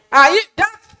ni o.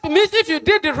 That means if you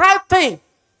did the right thing.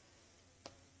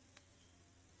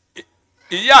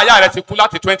 Ìyá àyá rẹ ti kú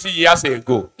láti 20 years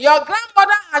ago. Your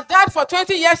grandmother has died for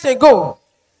 20 years ago.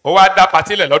 Ó wá dá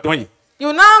patí lẹ̀ lọ́dún yìí.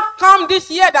 You now come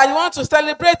this year that you want to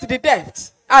celebrate the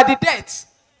debt. The debt.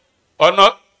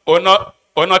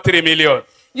 Ọ̀nà 3 million.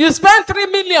 You spend 3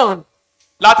 million.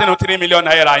 Láti inú 3 million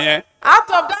naira yẹn, Out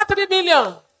of that 3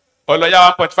 million,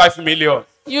 ọlọ́yà 1.5 million.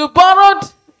 you borrowed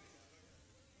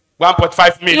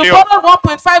 1.5 million.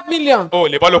 1.5 million. O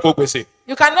lè bọ́ lóko gbèsè.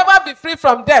 You can never be free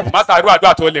from debt. Mátà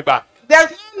àdúrà tó lè gbà.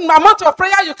 There's no amount of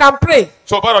prayer you can pray.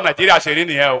 So bọ́rọ̀ Nàìjíríà ṣe rí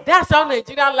nìyẹn o. That's how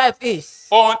Nigerian life is.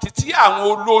 Ohun tí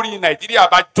àwọn olórí Nàìjíríà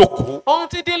bá jókòó.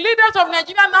 Until the leaders of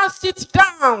Nigeria now sit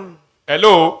down.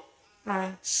 Hello.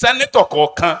 Right. Sẹ́nítọ̀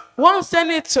kọ̀ọ̀kan One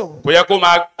senator, kò yẹ kó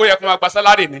máa gba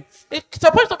sálárì ni. it's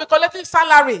supposed to be collecting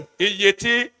salary. Iye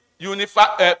tí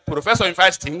professor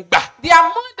university ń gbà. The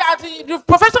amount that the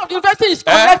professor of university is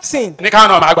collecting, Ní káwọn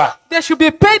náà máa gbà. they should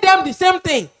be paid them the same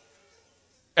thing.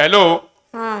 Hello.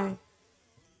 Right.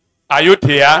 Are you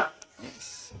there?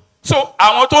 So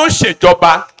àwọn tó ń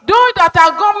ṣèjọba Those that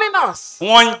are governing us,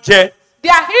 wọ́n ń jẹ, they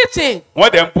are eating wọ́n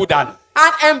dẹ̀ ń bú dànù.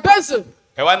 and embezzle.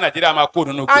 Ẹ wá Nàìjíríà máa kó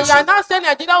nínú And you are gbèsè. now saying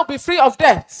Nigeria will be free of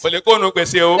debt. Kò lè kó nínú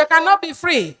gbèsè o. They cannot be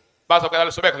free. Bá a sọ pé ká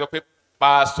ló sọ bẹ́ẹ̀ kó sọ pé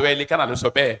Pásítọ̀ Ẹlikánà ló sọ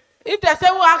bẹ́ẹ̀. If they say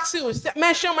who asks you,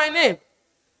 mention my name.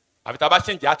 Àbí tá a bá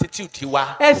change attitude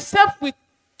wa. Except we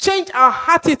change our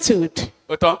attitude.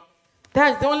 Ó tán.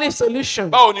 That's the only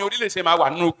solution. Báwo ni orílẹ̀ ṣe máa wà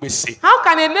nínú gbèsè? How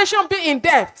can a nation be in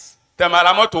debt?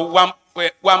 Tẹ̀mọ̀ra mọ́tò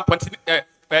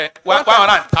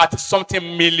 130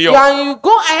 something million. And you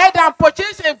go ahead and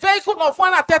purchase a vehicle of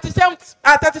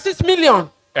 136 million.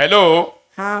 Hello.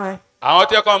 Hi. Àwọn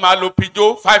tí wọ́n máa lo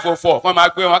Peugeot 504 wọ́n máa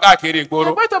gbé wọn káàkiri You're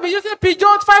ìgboro. going to be using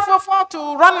Peugeot 504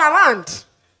 to run around.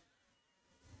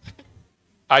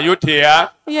 Are you there?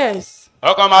 Yes.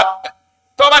 Ọkàn máa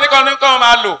tó bá ní kọ́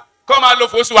máa lo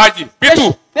Volkswagen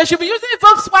Beetle. They should be using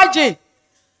Volkswagen.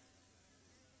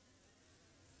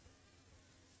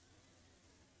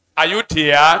 Are you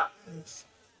there?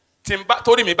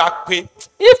 Torí mi bá pé.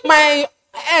 If my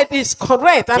head is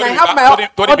correct and I have my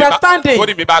understanding,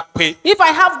 Torí mi bá pé. if I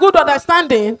have good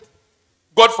understanding,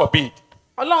 God forbid.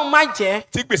 Ọlọ́run má jẹ́,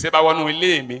 Tí gbèsè bá wọnú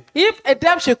ilé mi, if a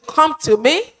debt should come to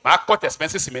me, màá cut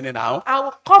expenses mi ní now. I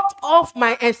will cut off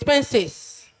my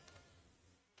expenses.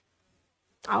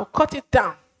 I will cut it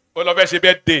down. Ó lọ fẹ́ ṣe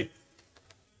birthday.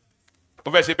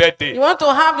 Ó fẹ́ ṣe birthday. You want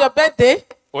to have your birthday?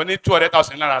 O ní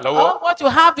 200,000 naira lọ́wọ́. All what you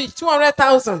have is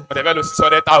 200,000. Ó dẹ̀ fẹ́ lo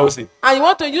 600,000. And you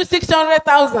want to use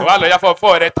 600,000. Wà á lọ yá fún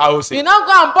 400,000. You now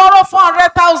go and borrow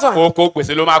 400,000. Kó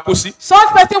gbèsè ló máa kú sí. Such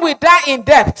person will die in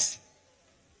debt.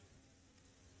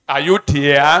 Are you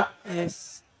there?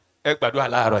 Yes. Ẹ gbàdúrà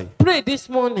láàárọ̀ yìí. Pray this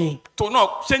morning. Tó náà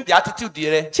change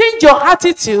attitude rẹ. Change your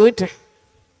attitude.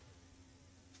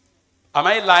 Am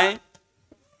I lying?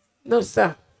 No,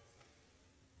 sir.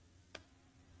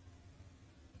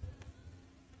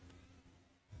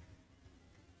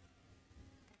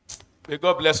 May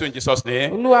God bless you in Jesus'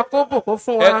 name. Olúwa kó bùkún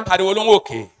fún Ẹ wa. pariwo lóhùn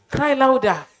òkè. Cry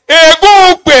louder. Ègún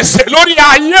gbèsè lórí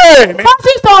ayé mi.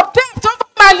 Causes of debt over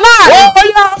my life. Ó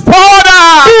yá fọ́dà.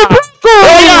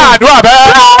 Ó yá àdúrà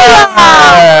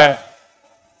bẹ́ẹ̀.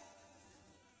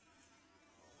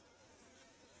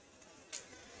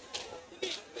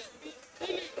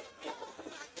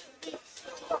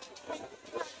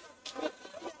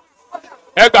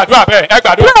 gbàdúrà bẹ́ẹ̀ ẹ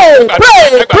gbàdúrà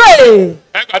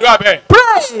ẹ gbàdúrà bẹ́ẹ̀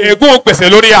ègún gbèsè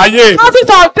lórí ayé Causes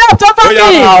of death over ó yá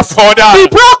me. máa fọ́ dà Be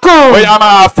broken. ó yá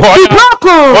máa fọ́ Be dà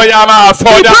broken. ó yá máa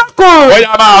fọ́ dà ó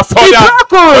yá máa fọ́ dà ó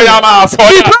yá máa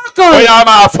fọ́ dà ó yá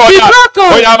máa fọ́ dà ó yá máa fọ́ dà ó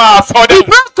yá máa fọ́ dà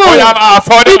ó yá máa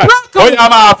fọ́ dà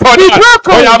ó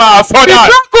yá máa fọ́ dà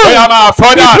ó yá máa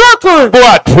fọ́ dà bó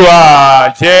àdúrà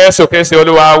Jésù Kristi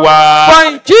Olúwa wa. For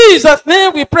in Jesus'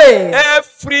 name we pray.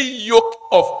 Every yoke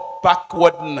of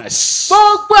backwardness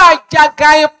Gbogbo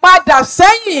àjàgà ìpadà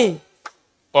sẹ́yìn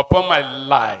upon my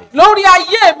life, lórí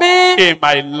ayé mi, in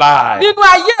my life, nínú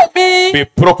ayé mi. be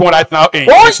broken right now in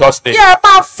Ó Jesus' name. yẹ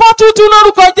máa fọ́ tútú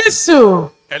lórúkọ Jésù.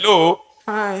 Hello,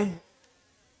 Hi.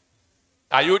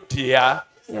 are you there?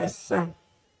 Yes, sir.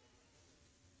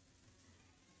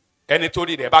 Ẹni tó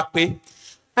rí rẹ̀ bá pé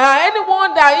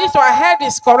Anyone that is or head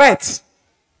is correct,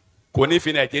 kò ní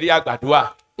fi Nàìjíríà gbàdúrà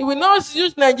he will not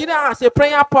use Nigeria as a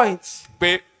prayer point.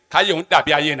 pé káyé òun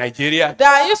dàbí ayé Nàìjíríà.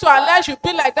 That is or life should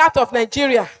be like that of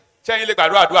Nigeria. Ṣẹ́yìn lè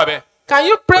gbàdúrà àdúrà bẹ́ẹ̀. Can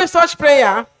you pray such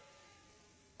prayer?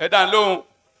 Ẹ dá lóhùn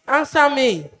Answer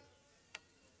me.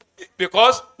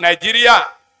 because Nàìjíríà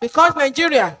Because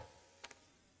Nigeria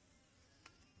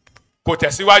kò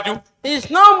tẹ̀síwájú is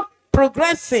not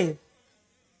progressing.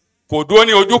 kò dúró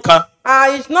ní ojú kan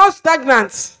It's not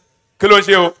stagnant, kí ló ń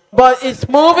ṣe o but it's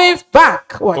moving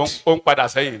backward. ó ń padà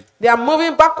sẹ́yìn. They are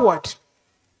moving backward.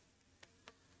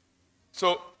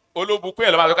 So olóbùkún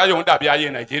yẹn ló máa sọ káyé òun dàbí ayé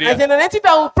As Nàìjíríà. an entity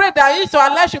that will pray that his or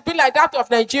life should be like that of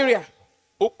Nigeria.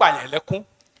 Ó pààyàn lẹ́kún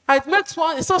It makes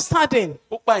one, it's so saddening.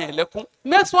 ó pààyàn lẹ́kún.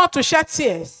 Makes one to shed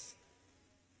tears.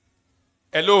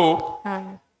 Hello,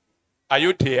 are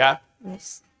you there?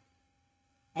 Yes.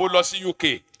 Mo lọ sí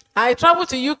UK I traveled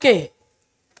to UK.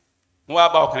 mo wá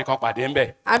bá ọkùnrin kan pàdé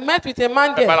ńbẹ̀. I met with a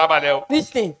man Ẹ there. farabalẹ̀ o.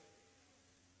 Listening.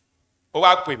 Ó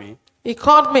wá pè mí He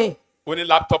called me. ó ní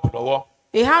láptọ̀pù lọ́wọ́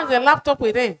He has a laptop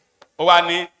with him. ó wá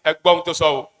ní ẹgbọ́n ohun tó sọ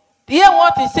o. Hear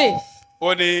what he says.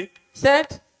 Ó ní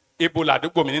Said, ibo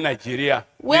làdúgbò mi ní Nàìjíríà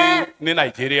Where- ní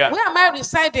Nàìjíríà. where am I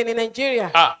residing in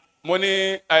Nigeria? Mo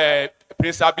ní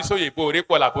Prince Abisoye ibo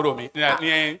orípọ̀ làbúrò mi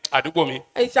ní àdúgbò mi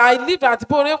I live at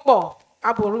Borepo,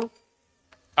 Aboru.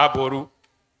 Aboru.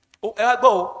 Ẹ wá gbọ́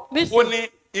o. Listen. Ó ní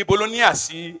ibo ló ní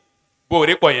àsí bo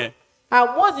orípọ̀ yẹn. I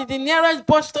was in the nearest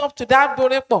bus stop to that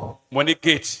Borepo. Mo ní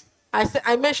gate.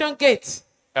 I mentioned gate.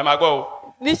 Ẹ máa gbọ́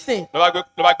o. Listen. Ló bá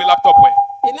gbé láptọ̀pù ẹ̀.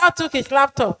 He now took his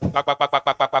laptop.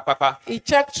 Pápápápápápápá. He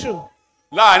checked through.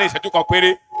 Láàárín ìṣẹ́jú kan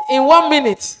péré In 1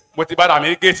 minute, mo ti bára mi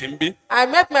ní géètì ń bí. I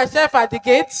met myself at the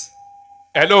gate.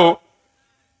 Hello.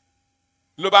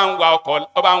 Ló bá ń wa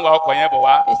ọkọ̀ yẹn bọ̀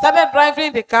wá. He started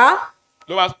driving the car.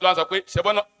 Ló bá ń sọ pé ṣe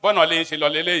bọ́nà lè ń ṣe lọ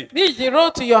léléyìí. This is the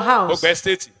road to your Ó house, gbẹ́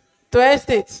stéètì to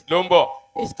estate. ló ń bọ̀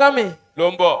He's coming.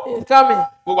 ló ń bọ̀. He's coming.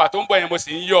 Gbogbo àtó ń bọ̀ yẹn mo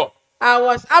sì ń yọ̀. I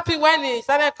was happy when he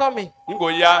started coming. N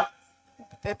kò yá.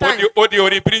 The time. Ó di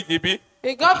orí bíríìjì bí.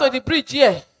 He got to the bridge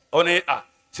here. Ó ní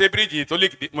ṣé bíríìjì tó lè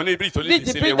mo ní bíríìjì tó lè This is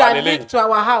fi the sílé bridge wa that léléyìí. leads to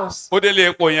our house. Ó délé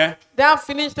epo yẹn. That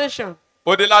filling station.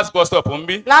 Ó dé last bus stop ń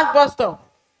bí. Last bus stop.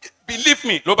 Believe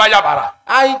me ló bá yàbàrà.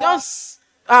 I just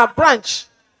branch.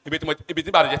 Ibi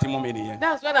tí ìbànújẹ́ ti mú mi nìyẹn.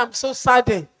 That's why I'm so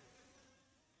saddened.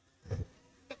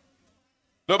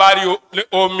 Ló bá rí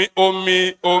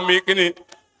omi kíni.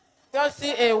 Just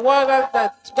see a water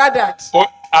that gathered.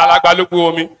 Alágbálúgbú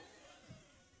omi.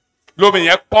 Lómi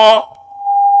yẹn pọ́n.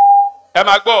 Ẹ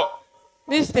máa gbọ́.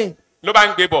 This thing Ló bá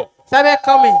ń gbé bọ̀. started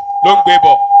coming. Ló ń gbé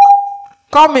bọ̀.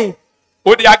 Coming.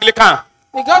 Ó di Anglican.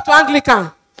 He got to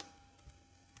Anglican.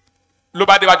 Ló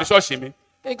bá déwájú ṣọ́ọ̀ṣì mi.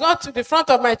 He got to the front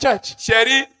of my church. Ṣé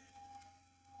rí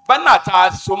bánà tá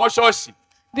a so mọ́ ṣọ́ọ̀ṣì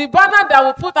The banner that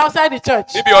we put outside the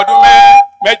church níbi ọdún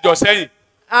mẹ́jọ sẹ́yìn.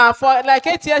 for like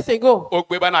 8 years ago. Ó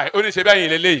gbé bánà ó ní ṣe bẹ́ẹ̀ yín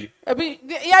lélẹ́yìí.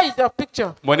 Here is your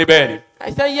picture. Mo ní bẹ́ẹ̀ ni.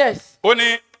 I said yes. Ó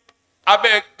ní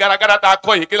abẹ́ garagara tá a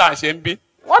kọ́ yìí kí là ń ṣe ń bí.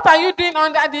 What are you doing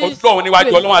under this Ọlọ́run níwájú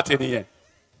place? Ọlọ́run àti ènìyàn.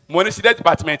 Mo ní sídẹ̀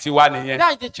department wa nìyẹn.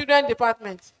 That is the children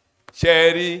department.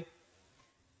 Ṣé rí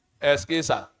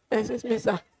ẹ̀skísà. Excuse me,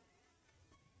 sir.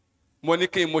 Mo ní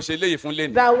kí n mo ṣe léyìí fún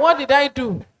lẹ́nu. That what did I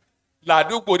do?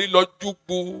 Làdúgbò ní lọ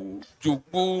jùgbù.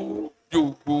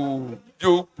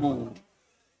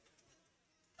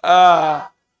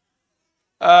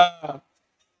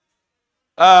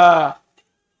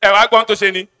 Ẹ wá gbọ́n tó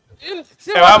ṣe ni.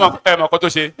 See Ẹ wá what mọ̀ kó tó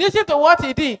ṣe. listen to what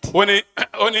he did. Ó ní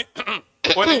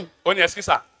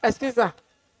ẹ̀skísà. Excuse me.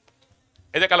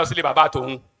 Ẹ jẹ́ ká lọ sílé bàbá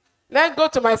tòun. Let's go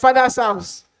to my father's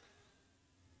house.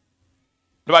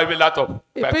 Ló bá gbé laptop.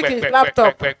 He picked his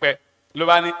laptop. Pẹ́pẹ́pẹ́pẹ́. Ló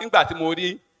bá ní nígbà tí mo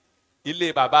rí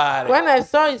ilé bàbá rẹ̀. When I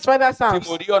saw his father's Tí house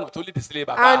mo rí ọ̀nà tó lè dì sílé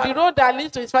bàbá and the rẹ̀. road that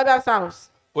leads to his father's house,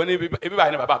 ó ní ibi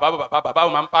báyìí ni bàbá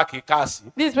máa ń páàkì káàsì.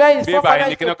 This is where his ibi báyìí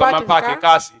ni forefathers kíní to kan máa ń park páàkì his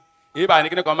car. káàsì. ibi báyìí ni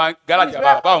kíní kan máa ń gáràjì This is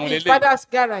bàbá òun where his lélẹ̀. father's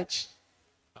garage.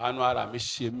 àánú ara mi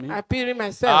ṣe mí. I pity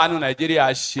myself. àánú Nàìjíríà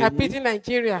ṣe I mí. pity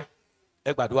Nigeria.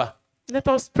 ẹ gbàdúrà. Let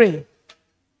us pray.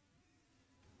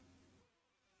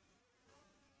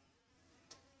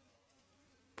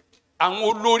 àwọn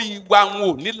olórí wa wọn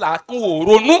ò nílà wọn ò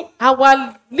ronú.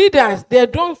 Our leaders, they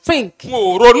don't think.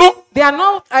 wọn ò ronú. They are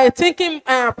not a thinking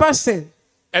person.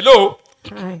 hello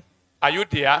Hi. are you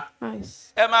there.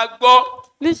 Nice. ẹ máa gbọ́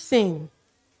Listen.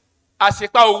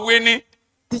 àṣepá òwe ní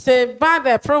There's a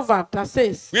bad proverb that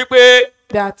says wípé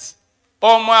that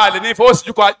ọmọ àlè ní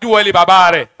ìfowósíjúwọlé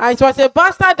bàbá rẹ̀. it was a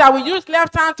bastard that will use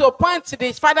left hand to point to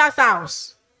his father's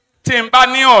house. tí n bá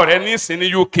ní ọ̀rẹ́ nísìn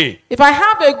ní UK If I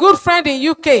have a good friend in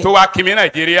UK tó wá kí mi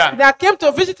Nàìjíríà that came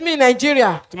to visit me in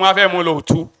Nigeria tí mo wá fẹ́ mú lọ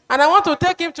òtú and I want to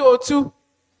take him to Otu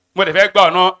mo lè fẹ́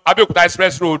gba ọ̀nà Abẹ́òkúta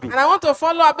express road and I want to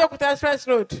follow Abeokuta Express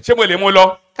Road, ṣé mo lè mú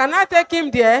lọ. can I take him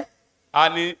there? a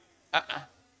ní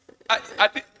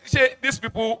ṣé these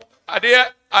people are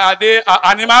they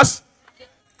animals.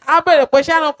 A bèrè pé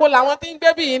ṣé ẹranko làwọn tí ń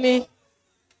gbé bí yìí ni.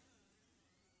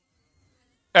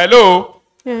 hello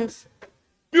Yes.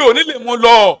 mi ò ní lè mú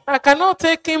lọ I cannot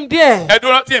take him there.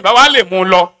 ẹdun tí n bá wá lè mú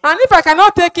lọ And if I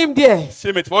cannot take him there,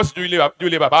 ṣé mi ti fọwọ́ sí ju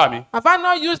ilé bàbá mi. have I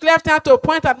not used left hand to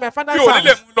point at my mi father's ò ní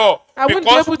lè house? mú lọ I wouldn't be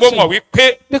because able mo to. mọ̀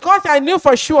wípé Because I knew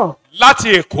for sure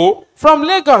láti Èkó from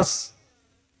Lagos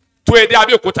tó èdè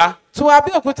Abẹ́òkúta to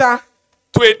Abeokuta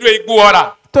tó èdè Igbó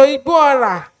Ọrà to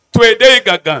Igboora tó èdè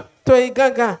Ìgàngàn to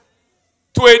Igangan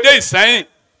tó èdè Ìsẹ́yìn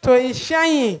to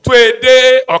Ìṣẹ́yìn tó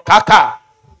èdè Ọ̀kákà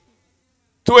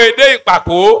tó èdè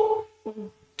Ìpàkó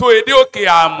tó èdè Òkè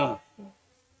Àmù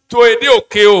tó èdè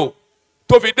Òkè Ò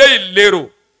tó fi dé Ìlérò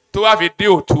tó wá fi dé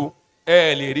Òtú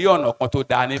ẹ lè rí ọ̀nà kan tó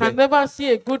dáa can níbẹ̀. never see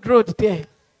a good road there.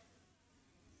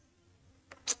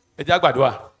 ẹ jẹ́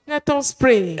àgbàdua Let us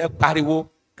pray. ẹ pariwo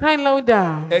Cry louder.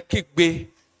 ẹ kígbe.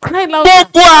 Cry louder.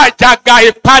 gbogbo àjàgà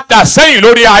ìpadà sẹ́yìn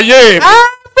lórí ayé mi.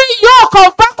 Every yoke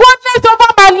of backwardness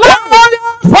over my life. ó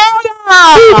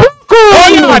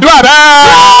ní àdúrà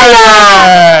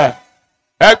bẹ́ẹ̀.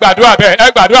 ẹ gbàdúrà bẹ́ẹ̀ ẹ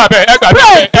gbàdúrà bẹ́ẹ̀ ẹ gbàdúrà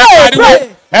bẹ́ẹ̀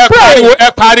ẹ pariwo ẹ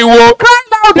pariwo. Cry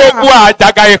louder. gbogbo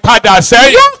àjàgà ìpadà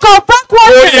sẹ́yìn Yoke of lórí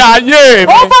backwardness ayé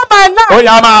mi. over my ó life.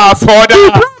 yá máa fọ́ dá.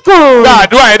 Broken.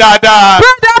 gbàdúrà yẹn dáadáa.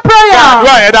 Pray that prayer.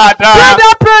 gbàdúrà yẹn dáadáa. Pray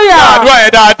that prayer. gbàdúrà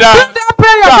yẹn dáadáa. Pray that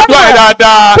prayer. gbàdúrà yẹn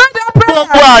dáadáa. Pray that prayer.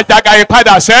 gbogbo àjàgà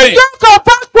ìpadà sẹ́yìn. Yoke of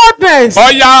backwardness. ó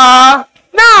yá máa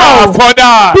Now fọ́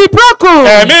dá. be broken.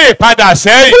 ẹ̀mí ìpadà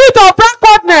sẹ́yìn. Spirit of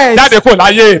backwardness. jáde kò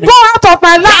láyé mi. Go out of my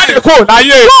jáde life. kò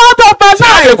láyé mi. Go out of my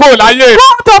jáde life. kò láyé mi. Go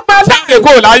out of my jáde life.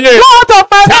 kò láyé mi. Go out of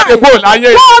my jáde life. kò láyé mi.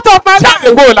 Go out of my jáde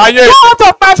life. kò láyé mi. Go out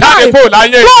of my jáde life. kò láyé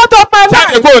mi. Go out of my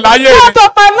jáde life. kò láyé Go mi. out of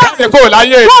my jáde life. kò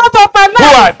láyé mi. Go out of my fún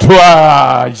life. àdúrà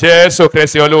Jésù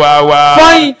Kristi Olúwa wa.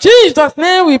 For in Jesus'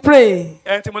 name we pray.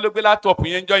 ẹni tí mo ló gbé láptọ̀pù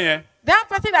yẹn ń jọ yẹn That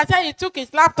person that said he took his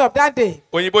laptop that day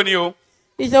òyìnbó ni o.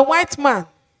 is a white man.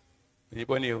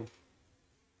 òyìnbó ni o.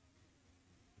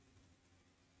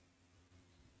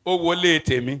 ó wọlé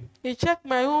tèmi He checked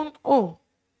my own home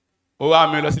ó wá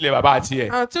mi lọ sílé bàbá àti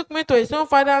ẹ̀ and took me to his own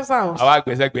father's house. àwa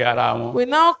gbèsègbè ara wọn We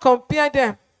now compare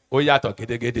them. ó yàtọ̀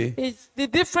gédégédé. The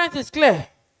difference is clear.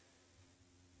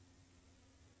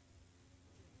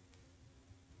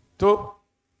 tó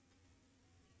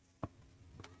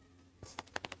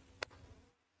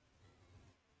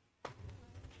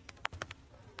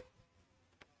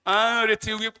à ń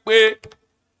retí wípé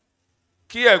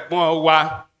kí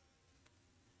ẹ̀gbọ́n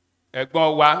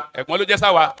ló jẹ́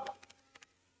sáwa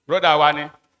broda wa ni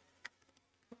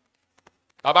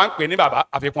bàbá ń pè ní bàbá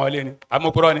àfikún ọlé ni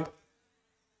àmúkúrọ́ ni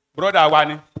broda wa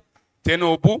ni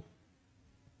Tinubu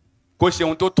kó ṣe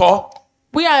ohun tó tọ́.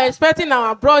 We are expecting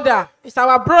our brother. It's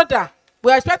our brother.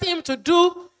 We are expecting him to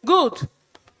do good,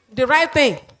 the right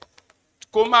thing.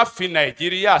 kó má fi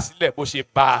Nàìjíríà sílẹ̀ bó ṣe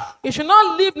bá a. He should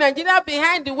not leave Nigeria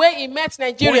behind the way he met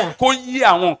Nigeria. kó yí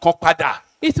àwọn nǹkan padà.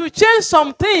 It will change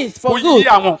some things kó for yí good.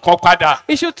 àwọn nǹkan padà.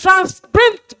 It should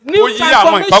bring Kó new yí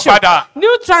àwọn nǹkan transformation. padà.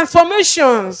 New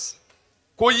transformations.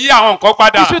 kó yí àwọn nǹkan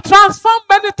padà. It should transform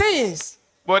many things.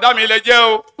 bọ̀dá mi lè jẹ́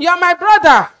o. You are my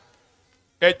brother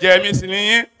ẹ̀jẹ̀ mi sì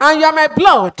nìyí. and you are my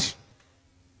blood.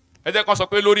 ẹ jẹ́ kán sọ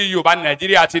pé lórí Yorùbá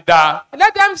Nàìjíríà ti dáa.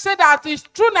 Let them say that it's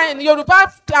true in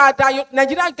Yoruba that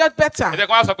Nigeria get better. ẹ jẹ́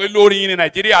kán sọ pé lórí yín ni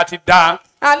Nàìjíríà ti dáa.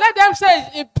 And let them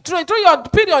say through your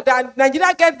period that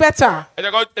Nigeria get better.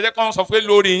 ẹ jẹ́ kán sọ pé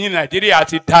lórí yín ni Nàìjíríà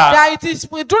ti dáa. That it is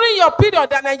during your period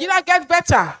that Nigeria get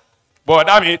better.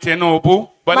 bọ̀dá mi Tinubu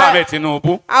bọ́lá mi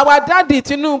Tinubu. Our daddy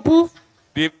Tinubu.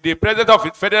 The president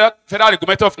of federal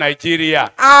government of Nigeria.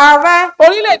 Ààrẹ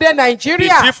orílẹ̀-èdè The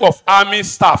Nàìjíríà. chief of army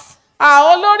staff.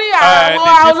 olórí the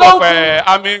àwọn chief of ológun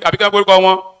army àbíkẹ́ gbórúkọ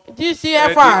wọn.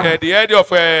 GCFR The head of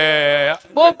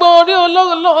gbogbo orí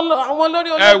àwọn olórí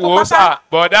ẹ wò ó sà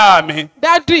bọ̀dá mi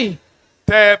dádì.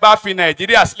 tẹ́ ẹ bá fi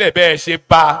nàìjíríà sílẹ̀ bẹ́ẹ̀ ṣe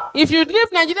bá If you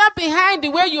leave Nigeria behind the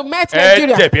way you met ẹ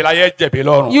Nigeria, jẹ̀bi láyé ẹ jẹ̀bi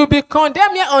lọ́run. you'll be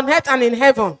condemned here on earth and in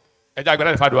heaven. ẹ jẹ́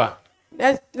àgbẹ̀rẹ̀ ìfàdùà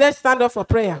Let's stand up for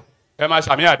prayer. ẹ máa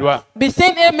ṣàmì àdúrà. Be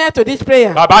saying amen to this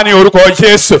prayer. bàbá ní orúkọ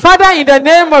jésù. Father, in the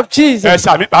name of ẹ Jesus.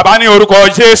 ṣàmì bàbá ní orúkọ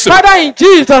jésù. Father, in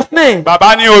Jesus' name.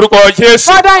 bàbá ní orúkọ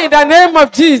jésù. Father, in the name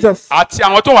of Jesus. àti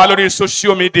àwọn tó wà lórí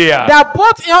social media. That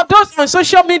both those on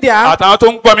social media àtàwọn tó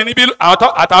ń gbọ́ mi níbí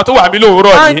àtàwọn tó wà mí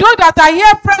lóòrọ̀ and yìí. those that are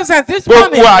here present this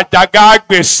morning, gbogbo àjàgà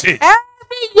gbèsè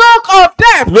every yoke of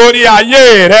death lórí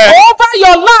ayé rẹ. over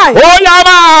your life, ó yá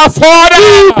máa fọ́dà.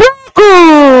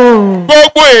 broken.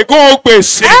 gbogbo ègún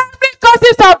gbèsè Every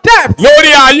causes of death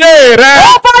lórí ayé rẹ.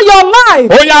 over your life,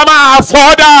 ó yá máa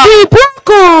fọ́dà. be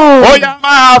broken. ó yá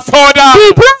máa fọ́dà.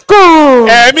 Be broken.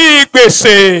 ẹ̀mí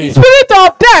gbèsè Spirit of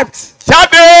death,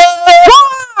 jáde. go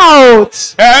out.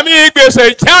 ẹ̀mí gbèsè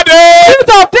jáde.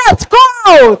 Spirit of death, go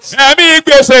out. ẹ̀mí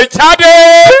gbèsè jáde.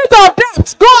 Spirit of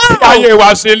death, go ayé out.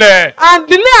 wa sílẹ̀. And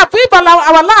delay our people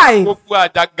our life. gbogbo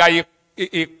àjàgà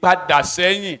ìpadà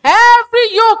sẹ́yìn.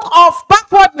 Every yoke of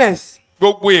backwardness,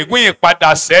 gbogbo ègún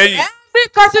ìpadà sẹ́yìn every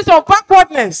causes of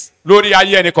backwardness lórí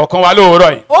ayé ẹnì kọ̀ọ̀kan wa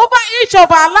lóòrọ̀ yìí. over each of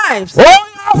our lives, ó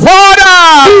yá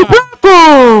fọ́dà. be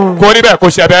broken. kò rí bẹ́ẹ̀ kó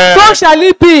ṣe bẹ́ẹ̀. So shall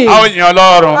it be. a ó yìn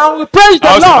Ọlọ́run. And we praise a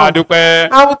ó the sì máa Lord. dúpẹ́.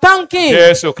 And we thank Him.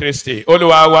 Jésù Kristi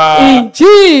Olúwa wa. In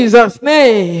Jesus'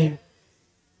 name.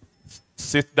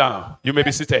 Sit down. You may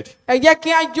be seated. Ẹ jẹ́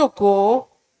kí á jókòó.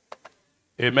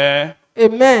 Amen.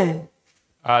 Amen.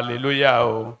 Hallelujah.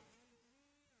 Oh.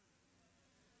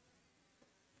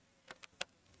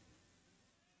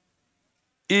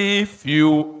 If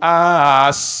you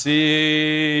are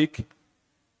sick,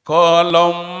 call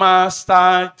on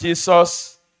Master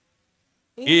Jesus.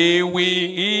 He will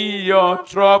heal your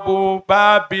trouble.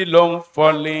 Babylon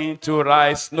falling to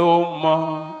rise no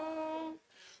more.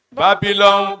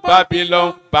 Babylon,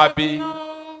 Babylon,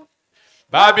 Babylon.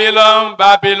 Babylon,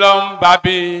 Babylon,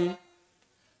 Babylon.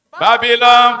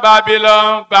 Babylon,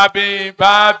 Babylon, Babylon,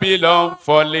 Babylon,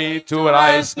 falling to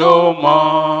rise no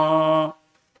more.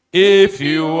 If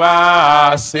you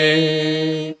are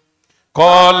sick,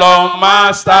 call on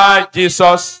Master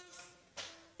Jesus.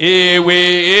 He will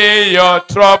heal your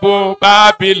trouble.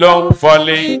 Babylon,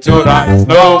 falling to rise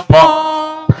no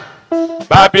more.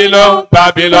 Babylon,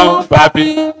 Babylon,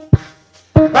 Babylon.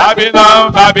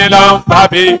 Babylon, Babylon,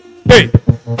 Babylon. Hey.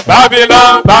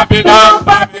 Babylon, Babylon,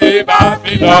 Babylon,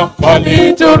 Babylon,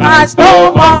 falling to rise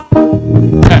no more.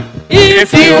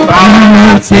 If you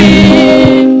are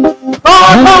sick,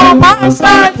 call on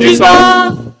Master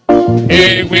Jesus.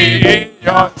 He will heal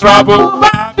your trouble.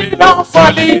 Babylon,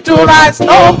 falling to rise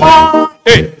no more.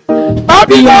 Hey.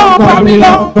 Babylon,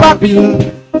 Babylon,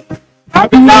 Babylon.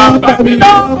 Babylon,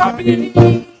 Babylon,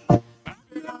 Babylon.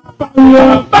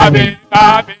 Babylon, Babylon,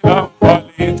 Babylon,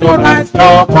 falling to rise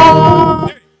no more.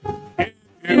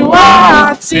 You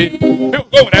are sick,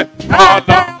 call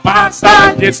on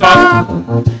Master Jesus.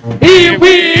 He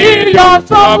will heal your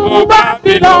trouble.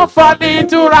 Babylon, falling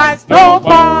to rise no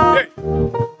more.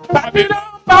 Babylon,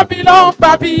 Babylon,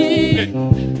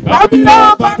 Babylon.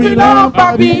 Babylon, Babylon,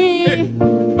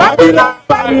 Babylon. Babylon,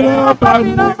 Babylon,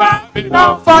 Babylon,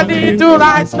 Babylon, falling to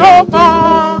rise no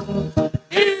more.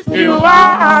 If you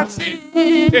are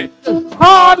sick,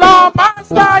 call on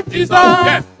Master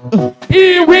Jesus.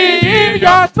 He will heal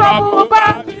your trouble.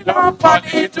 Babylon,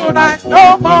 falling to rise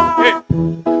no more.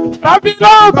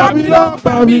 Babylon, Babylon,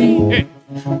 Babylon.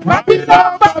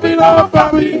 Babylon, Babylon,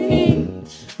 Babylon.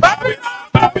 Babylon,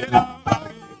 Babylon,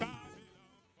 Babylon.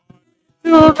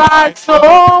 To rise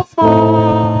no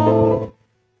more.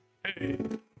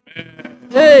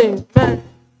 Amen.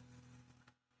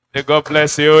 May God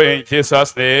bless you in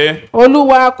Jesus' name.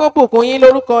 Olúwa kó bùkún yín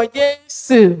lórúkọ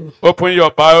Jésù. Open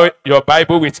your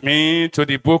Bible with me to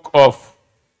the book of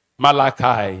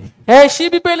Malachi. Ẹ ṣí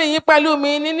Bíbélì yín pẹ̀lú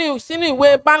mi sínú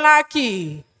ìwé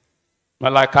Málákì.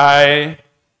 Malachi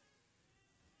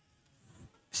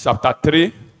chapter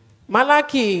 3.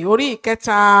 Málákì orí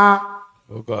ìkẹta.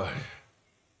 Oh God.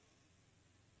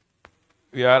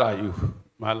 Where are you?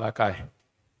 Malachi.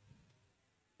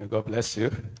 May God bless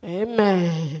you.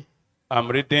 Amen. I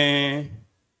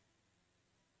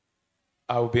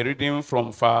will be reading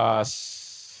from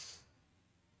verse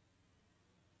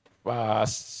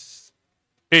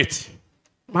 8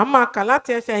 Màmá kà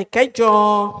láti ẹsẹ̀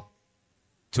ìkẹjọ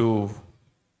to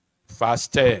verse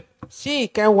 10. sí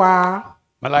ìkẹwàá.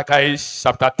 Malachi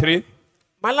chapter 3,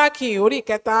 Málákì orí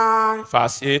ìkẹta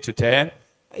verse 8 to 10.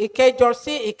 ìkẹjọ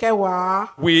sí ìkẹwàá.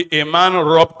 Will a man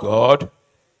rob God?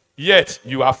 Yet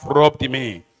you have robbed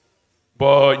me.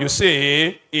 But you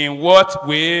say, in what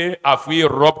way have we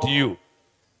robbed you?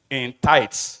 In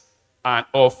tithes and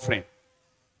offering.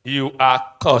 You are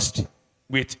cursed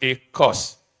with a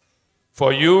curse.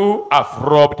 For you have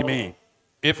robbed me,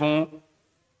 even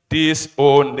this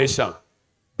whole nation.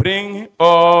 Bring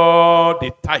all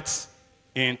the tithes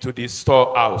into the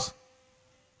storehouse,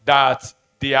 that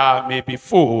there may be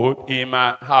food in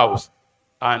my house,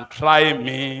 and try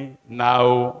me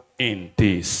now in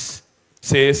this,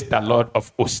 says the Lord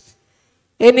of hosts.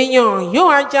 Ènìyàn yóò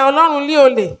á ja Ọlọ́run lé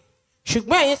olè,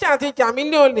 ṣùgbọ́n ẹ̀yin ṣáà ti jà mí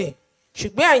lé olè.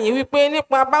 Ṣùgbọ́n ẹ̀yin wípé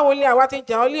nípa báwo lé àwa ti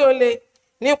jà ọ́ lé olè,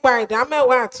 nípa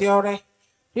ìdámẹ́wàá àti ọrẹ.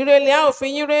 Rírẹ́ lé a ò fi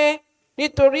yín ré,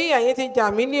 nítorí ẹ̀yin ti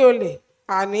jà mí lé olè,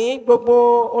 àní gbogbo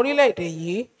orílẹ̀-èdè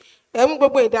yìí. Ẹ mú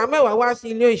gbogbo ìdámẹ́wàá wá sí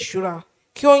ilé ìṣúra,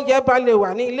 kí oúnjẹ bá lè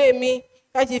wà ní ilé mi.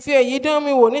 Ẹ sì fi èyí dán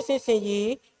mi wò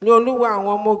nísinsìnyí, ní Olúwa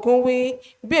àwọn ọmọ ogun wí.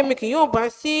 Bí èmi kì yóò bá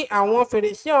sí àwọn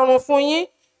fèrèsé ọ̀run fún yín,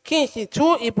 kí n sì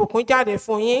tú ìbùkún jáde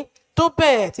fún yín, tó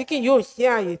bẹ́ẹ̀ tí kì yóò sí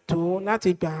àyè tó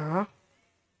láti gbà á.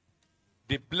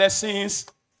 The blessings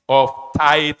of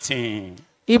tithing.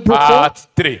 Ìbùkún. Part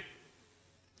 3.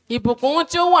 Ìbùkún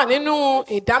tí ó wà nínú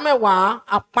ìdámẹ́wàá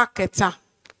apá kẹta.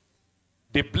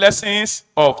 The blessings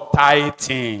of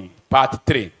tithing. Part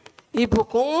 3.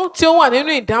 Ìbùkún tí ó wà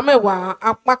nínú ìdámẹ́wàá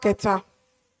apá kẹta.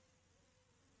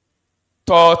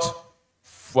 Thought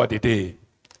for the day.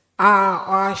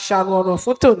 Àṣàrò ọ̀rọ̀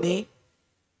fún tòní.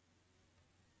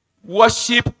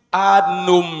 Worship had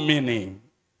no meaning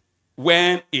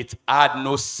when it had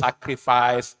no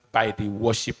sacrifice by the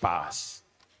worshippers.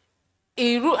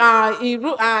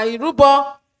 Ìrúbọ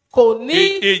kò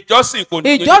ní Ìjọsìn kò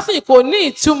ní. ìjọsìn kò ní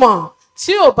ìtumọ̀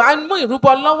tí ò bá mú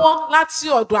ìrúbọ lọ́wọ́ láti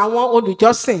ọ̀dọ̀ àwọn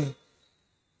olùjọ́sìn.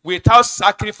 Without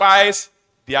sacrifice,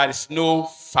 there is no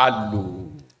value.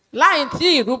 Láì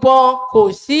tí ìrúbọ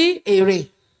kò sí èrè.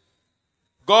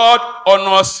 God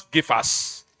honors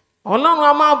givers. Ọlọ́run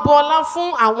a máa bu ọlá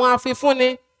fún àwọn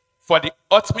afifúnni. For the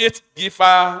ultimate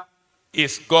giver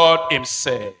is God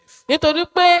himself. Nítorí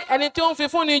pé ẹni tí ó ń fi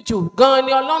fúnni jù gan-an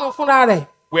ni Ọlọ́run fúnra rẹ̀.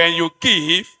 When you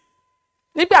give,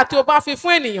 Nígbà tí o bá fi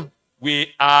fún ènìyàn,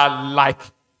 we are like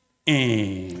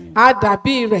him. á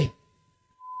dàbí rẹ̀.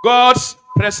 God's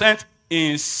present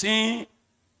in sin.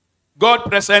 God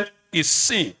present is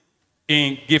seen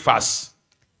in givers.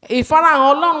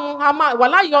 Ìfarahàn Ọlọ́run a máa wà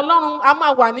láyé Ọlọ́run a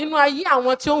máa wà nínú ayé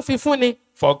àwọn tí ó ń fi fúnni.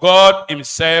 For God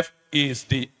himself is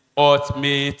the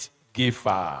ultimate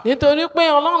giver. Nítorí pé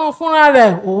Ọlọ́run fúnra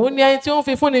rẹ̀ òun ni ẹni tí ó ń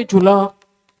fi fúnni jùlọ.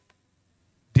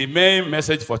 The main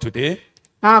message for today,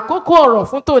 Àkókò ọ̀rọ̀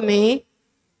fún tòní.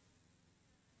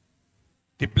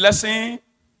 the blessing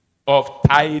of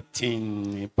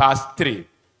tithing, part 3.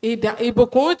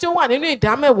 Ìbùkún tí ó wà nínú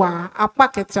ìdámẹ́wàá apá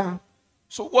kẹta.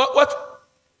 So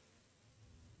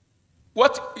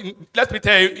let me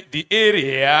tell you the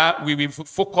area we will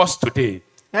focus today.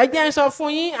 Ẹ jẹ́ n sọ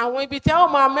fún yín àwọn ibi tí a ó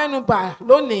máa mẹ́nu bà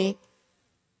lónìí.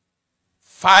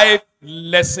 5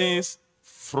 lessons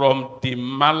from the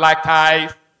Malachi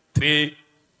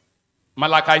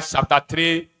chapter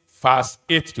 3, verse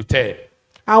 8 to 10.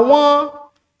 Àwọn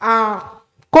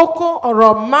kókó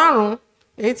ọ̀rọ̀ márùn-ún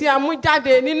èyí tí a mú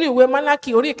jáde nínú ìwé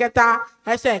Málákì orí ìkẹta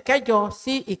ẹsẹ̀ ìkẹjọ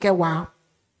sí ìkẹwàá.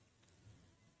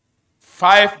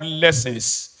 5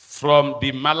 lessons from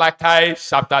the Malachi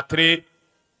chapter 3,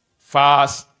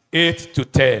 verse 8 to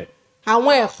 10.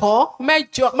 Àwọn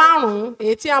ẹ̀kọ́ márùn-ún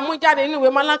èyí tí a mú jáde nínú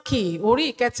ìwé Málákì orí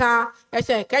ìkẹta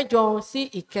ẹsẹ̀ ìkẹjọ sí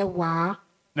ìkẹwàá.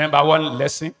 Number 1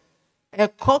 lesson,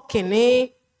 Ẹ̀kọ́ kìíní.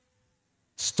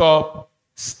 stop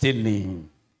stealing.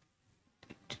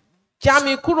 Já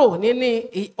mi kúrò nínú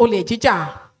olè jíjà.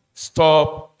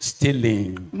 Stop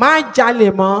stealing. Má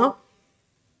jalè mọ́.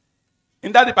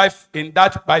 In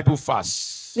that Bible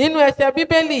verse, Nínú ẹsẹ̀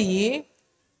Bíbélì yìí,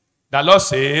 the Lord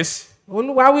says,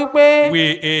 Olúwa wípé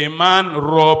will a man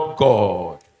rob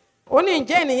God? ó ní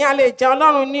ǹjẹ́ ènìyàn lè ja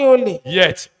Ọlọ́run ní olè.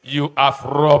 Yet you have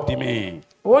robbed me.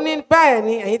 Ó ní bẹ́ẹ̀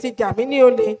ni ẹ̀yin ti jà mí ní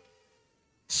olè.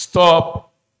 Stop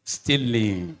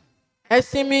stealing. Ẹ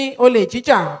sinmi olè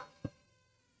jíjà.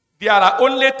 There are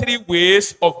only 3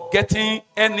 ways of getting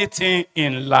anything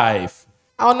in life.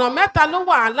 Ọ̀nà mẹ́ta ló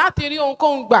wà láti rí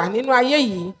ohunkóhun gbà nínú ayé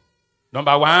yìí.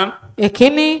 Number 1,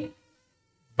 Èkíní,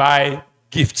 by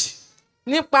gift.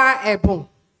 nípa ẹ̀bùn.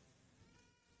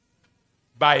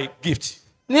 By gift.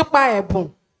 Nípa ẹ̀bùn.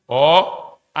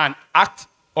 Or an act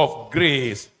of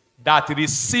grace that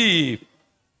receive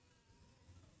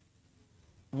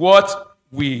what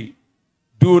we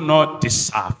do not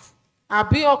deserve.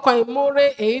 Àbí ọkàn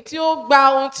ìmoore èyí tí ó gba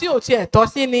ohun tí ò tiẹ̀ tọ́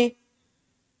sí ni.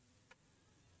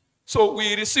 So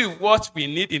we receive what we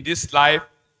need in this life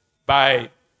by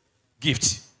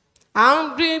gift. à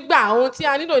ń rí gbà ohun tí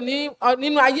a nílò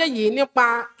nínú ayé yìí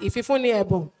nípa ìfifúnni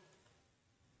ẹ̀bùn.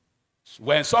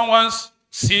 When someone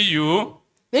see you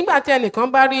nígbà tí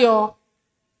ẹnìkan bá rí ọ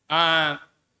and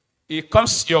he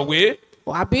comes your way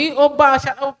àbí ó bá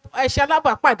ẹṣẹ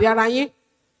alábàápàdé ara yín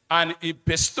and he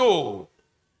bestow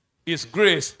his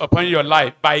grace upon your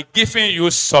life by giving you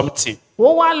something,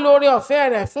 ó wá lórí ọ̀fẹ́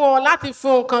rẹ̀ fún ọ láti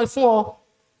fún nǹkan fún ọ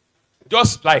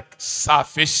just like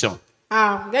salvation.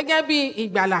 gẹ́gẹ́ bí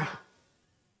ìgbàlà.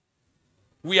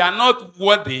 We are not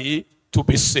worthy to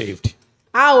be saved.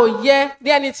 a ò yẹ bí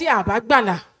ẹni tí a bá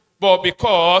gbàlà. But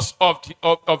because of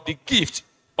the gift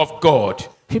of God,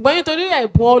 ṣùgbọ́n nítorí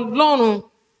ẹ̀bùn ọlọ́run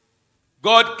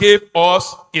God gave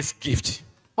us his gift,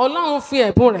 ọlọ́run fi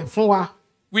ẹ̀bùn rẹ̀ fún wa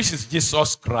which is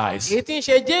Jesus Christ. èyí tí ń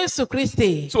ṣe jésù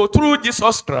kristi. So through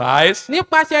Jesus Christ,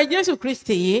 nípasẹ̀ jésù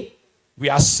kristi yìí we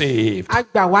are saved. a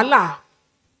gbà wá là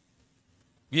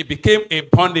We became a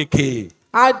born again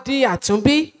a di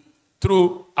àtúnbí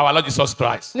through our Lord Jesus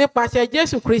Christ. nípasẹ̀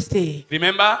jésù kristi.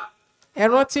 Remember, ẹ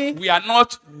rántí we are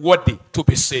not worthy to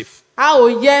be saved a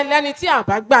ò yẹ lẹ́ni tí a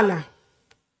bá gbàlà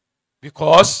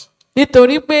because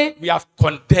nítorí pé we have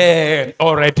condemned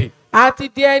already. a ti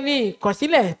di ẹni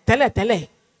ìkọ̀sílẹ̀ tẹ́lẹ̀tẹ́lẹ̀.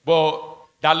 But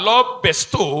the Lord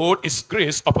bestowed his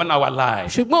grace upon our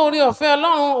lives, ṣùgbọ́n orí ọ̀fẹ́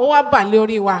ọlọ́run ó wá bà lé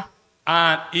orí wa.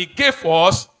 and he gave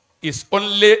us his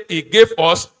only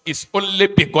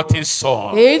begotten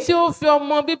son. èyí tí ó fi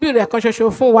ọmọ bíbí rẹ̀ kan ṣoṣo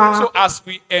fún wa. So as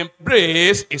we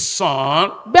embrace his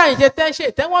son bí àyè ṣe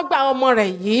ìtẹ́wọ́gbà ọmọ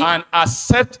rẹ̀ yìí and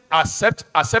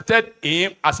accepted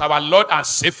him as our Lord and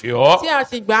Savior, tí a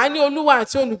sì gbà á ní olúwa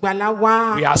àti olùgbàlà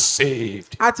wa we are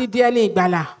saved. a ti di ẹni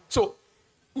ìgbàlà. So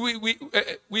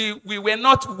we were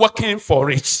not working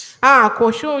for it. a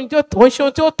kò ṣe ohun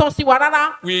tí ó tọ́ sí wa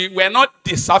rárá. We were not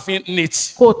deserving it.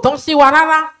 kò tọ́ sí wa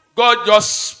rárá. God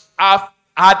just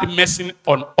had mercy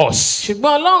on us,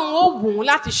 ṣùgbọ́n ọlọ́run ó wù ú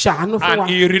láti ṣàánú fún wa. and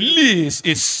he released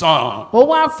his son. ó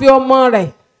wá fi ọmọ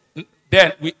rẹ̀.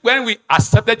 Then when we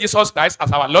accepted Jesus Christ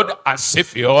as our Lord and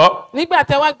Savior, nígbà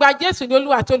tí wàá gba jésù ní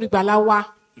olúwa àti olùgbàlà wa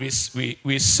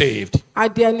we saved. a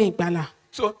di ẹni ìgbàlà.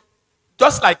 So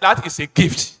just like that is a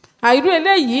gift. àìrú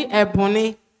eléyìí ẹ̀bùn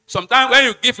ni. Sometimes when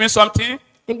you give me something,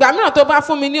 ìgbà mìíràn tó bá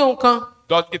fún mi ní ohun kan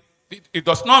it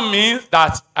does not mean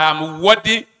that I am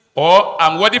worthy or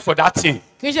I'm worthy for that thing,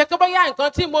 kì í ṣe pé bóyá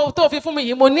nǹkan tí mo tó fi fún mi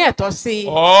yìí mo ní ẹ̀tọ́ sí i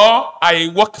or I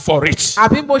work for it.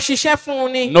 àbí mo ṣiṣẹ́ fún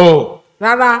un ni. No,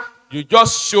 rárá you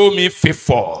just show me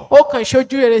favor. ó kàn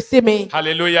ṣojú rere sí mi.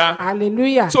 Hallelujah.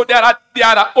 hallelujah. So there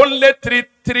are only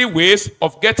three ways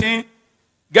of getting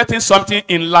something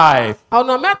in life.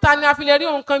 ọ̀nà mẹ́ta ni a fi lè rí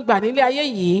ohun kan gbà nílé ayé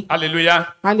yìí.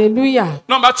 Hallelujah. hallelujah.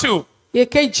 Number 2,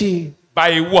 èkejì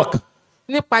by work.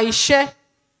 nípa iṣẹ́.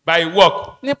 By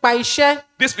work. nípa iṣẹ́.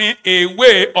 This means a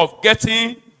way of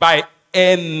getting by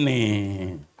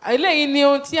earning. eléyìí ni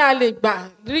ohun tí a lè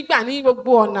rí gbà ní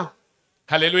gbogbo ọ̀nà.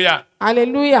 Hallelujah.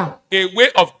 hallelujah. A way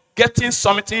of getting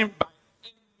something by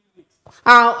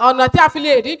ọ̀nà tí a fi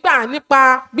lè rí gbà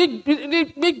nípa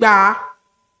gbígbà.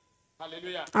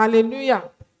 Hallelujah. hallelujah.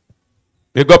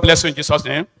 May God bless you in Jesus'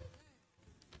 name.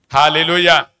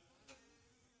 Hallelujah.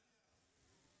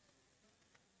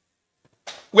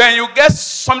 When you get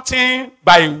something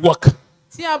by work,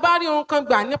 tí a bá rí ohun kan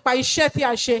gbà nípa iṣẹ́ tí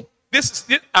a ṣe.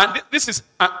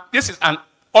 this is an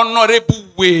honorable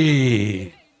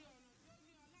way.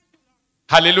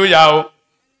 Hallelujah.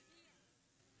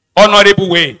 Honorable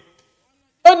way.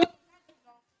 ó ní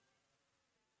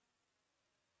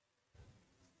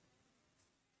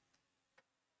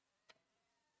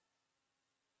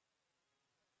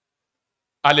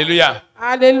Hallelujah.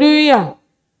 hallelujah.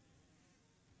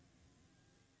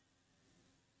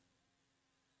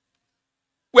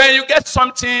 When you get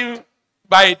something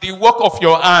by the work of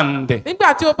your hand,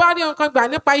 nígbà tí o bá rí ohun kan gbà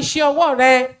nípa iṣẹ́ ọwọ́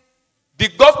rẹ. the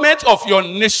government of your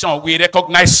nation will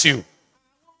recognize you.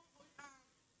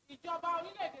 ìjọba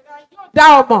orílẹ̀-èdè rẹ yóò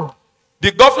dá ọ mọ̀.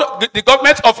 The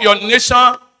government of your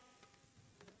nation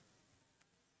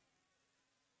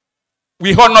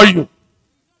will honor you.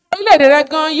 orílẹ̀-èdè rẹ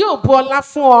gan yóò bu ọlá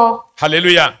fún ọ.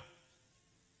 Hallelujah.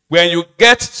 When you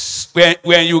get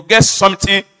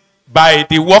something by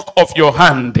the work of your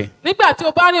hand. nígbà tí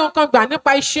o bá rí ohun kan gbà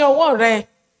nípa iṣẹ́ ọwọ́ rẹ.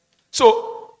 So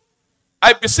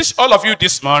I beseech all of you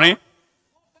this morning,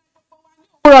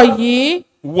 ọ̀rọ̀ yìí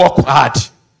work hard.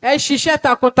 ẹ ṣiṣẹ́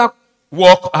takuntakun.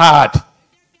 Work hard.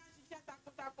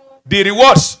 The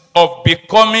rewards of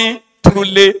becoming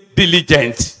truly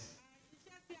diligent.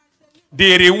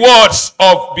 The rewards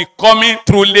of becoming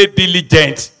truly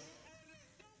diligent.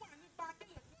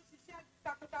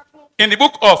 In the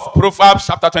book of Proverbs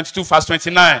chapter 22 verse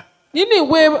 29, nínú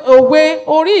ìwé òwe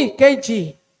orí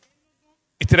ìkejì.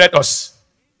 It read us.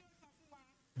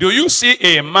 Do you see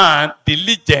a man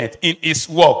diligent in his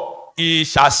work? He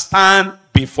shall stand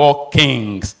before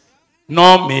kings,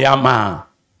 no mere man.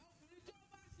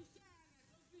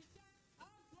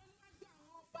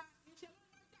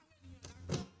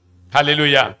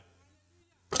 Hallelujah.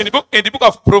 In the book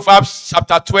of Proverbs,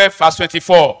 chapter 12, verse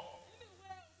 24,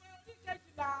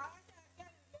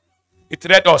 it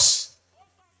read us.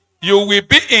 You will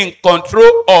be in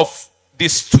control of the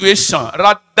situation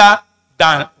rather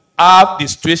than have the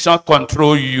situation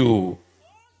control you.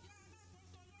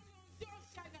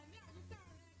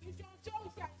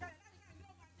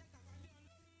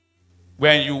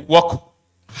 When you work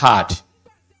hard.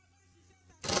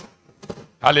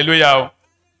 Hallelujah.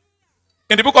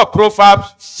 In the book of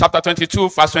Proverbs, chapter 22,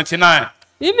 verse 29,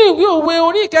 nínú ìwé òwe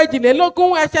orí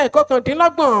ìkejìlélógún ẹsẹ̀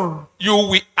ìkọkàndínlọ́gbọ̀n. you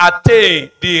will attain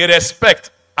the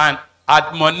respect and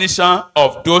admonition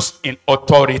of those in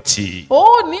authority.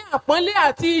 ó ní àpọ́nlé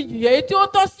àti iyì èyí tí ó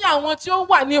tọ́ sí àwọn tí ó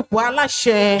wà ní ipò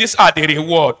aláṣẹ. These are the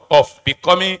reward of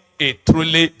becoming a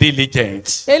truly diligent.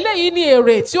 eléyìí ni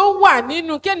èrè tí ó wà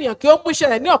nínú kéèyàn kí ó mú iṣẹ́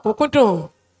rẹ̀ ní ọ̀kúnkúndùn.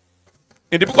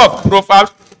 In the book of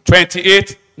Proverbs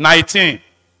 28:19,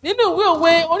 nínú ìwé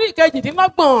òwe orí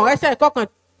ìkejìdínlọ́gbọ̀n ẹsẹ̀ ìkọkàn.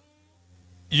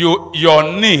 your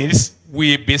needs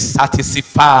will be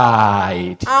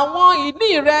satisfied. àwọn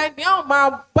ìní rẹ ni a ó máa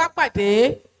bá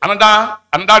pàdé. Another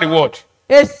reward.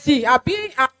 èsì àbí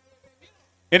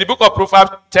In the book of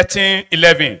Proverbs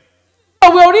 13:11,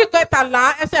 òwe orí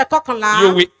kẹtàlá ẹsẹ̀ kọkànlá.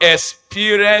 you will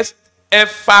experience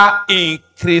ever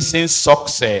increasing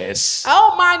success. a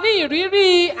ó máa ní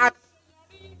ìrírí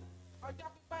àti ọjọ́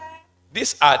pípẹ́.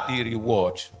 These are the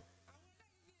reward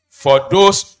for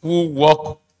those who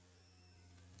work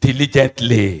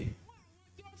diligently.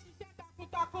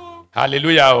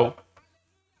 Hallelujah.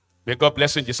 May God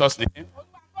bless you in Jesus' name.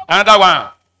 Another one.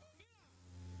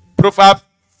 Proverbs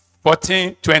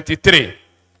 14:23.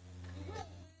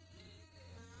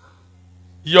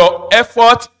 Your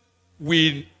effort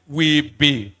will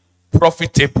be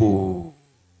profitable.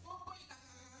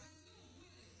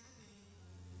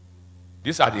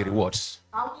 These are the rewards.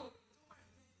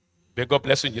 May God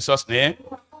bless you in Jesus' name.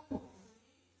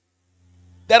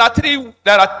 There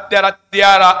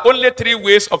are only three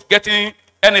ways of getting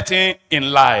anything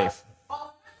in life.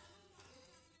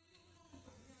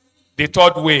 The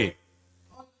third way,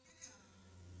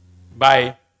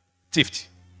 by theft.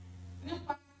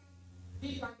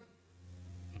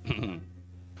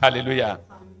 Hallelujah.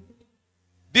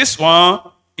 This one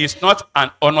is not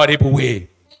an honorable way.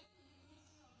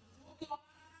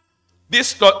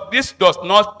 This does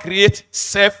not create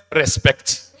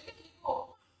self-respect.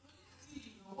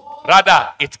 Rather,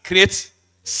 it creates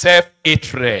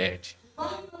self-hatred.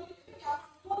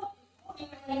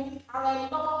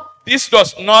 This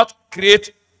does not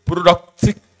create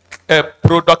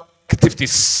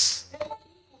productivities.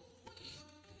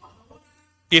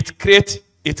 It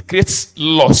creates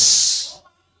loss.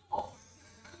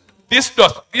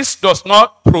 This does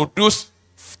not produce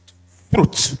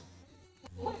fruit.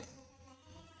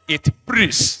 It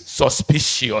breeds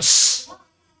suspicious.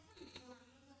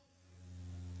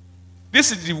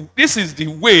 This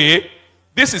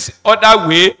is other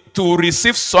way to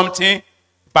receive something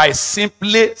by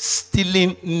simply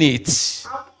stealing it.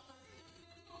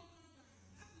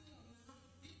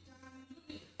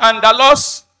 And the Lord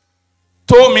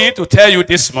told me to tell you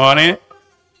this morning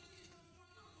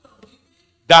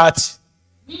that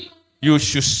you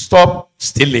should stop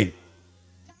stealing.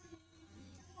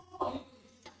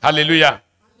 Hallelujah.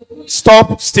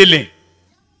 Stop stealing.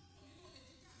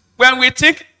 When we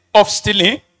think of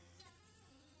stealing,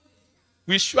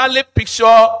 we surely picture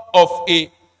of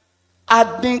a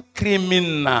hardened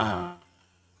criminal.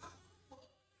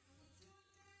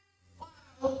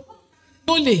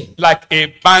 Like a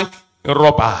bank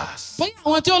robbers. bóyá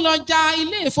àwọn tí ó lọ ja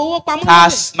ilé ìfowópamọ́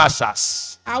Cash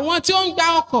snatchers. àwọn tí ó ń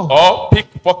gba ọkọ̀. Or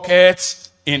pickpockets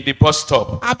in the bus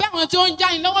stop. àbẹ́ àwọn tí ó ń já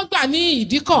iná lọ́wọ́ gbà ní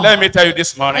ìdíkọ̀. Let me tell you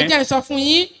this ẹ morning. jẹ́ sọ fún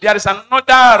yín. There is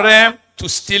another realm to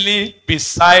stealing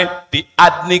beside the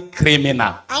hardened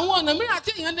criminal. àwọn ọ̀nà mìíràn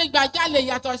tí èèyàn lè gbà jalè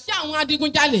yàtọ̀ sí àwọn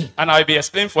adigunjalè. And I will be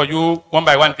explaining for you one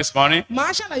by one this morning.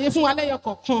 màá ṣàlàyé fún wa lẹ́yọ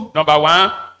kọ̀ọ̀kan. Number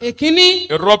one, èkíní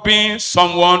robbing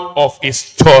someone of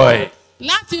his joy.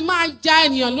 láti máa ja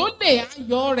ènìyàn lólè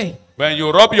ayọ̀ rẹ̀. When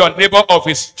you rob your neighbor of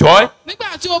his joy,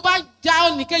 nígbà tí o bá ja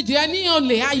oníkejì ẹ ní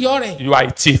olè ayọ̀ rẹ̀. you are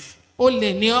a thief.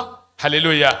 olè ni ọ́.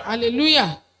 Hallelujah.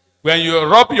 hallelujah. When you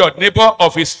rob your neighbor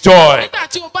of his joy, nígbà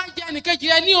tí o bá ja oníkejì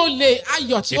ẹ ní olè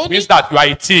ayọ̀ tí ó it ní. means that you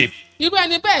are a thief. irú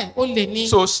ẹni bẹ́ẹ̀ olè ni.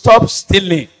 So stop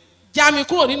stealing. já mi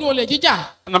kúrò nínú olè jíjà.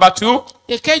 Number 2,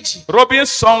 Èkejì, robbing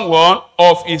someone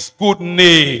of his good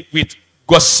name with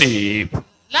gossip.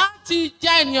 láti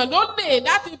já ènìyàn lólè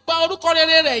láti bà orúkọ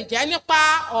rere rẹ̀ jẹ́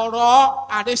nípa ọ̀rọ̀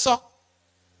àrésọ.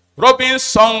 Robbing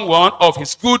someone of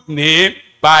his good name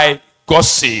by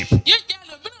gossip. Jíjẹ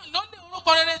ẹlòmíràn lólè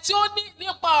orúkọ rere tí ó ní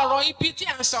nípa ọ̀rọ̀ ibi tí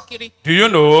à ń sọ kiri. Do you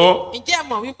know, Ǹjẹ́ ẹ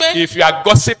mọ̀ wípé if you are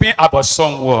gossiping about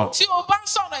someone, tí o bá ń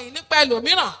sọ̀rọ̀ yìí nípa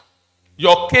ẹlòmíràn,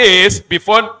 your case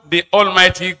before the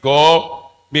Almighty God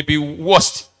may be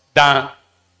worse than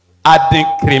adding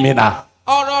criminal.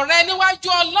 ọ̀rọ̀ rẹ níwájú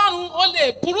Ọlọ́run ó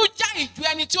lè burú jáì ju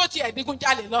ẹni tí ó ti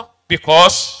ẹ̀dígunjalè lọ.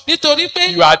 Because Nítorí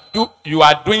pé you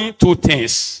are doing two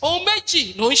things. ohun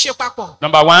méjì ló ń ṣe papọ̀.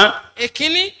 Number 1,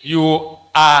 Èkíní, you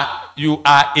are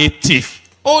a thief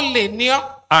olè ni ọ́,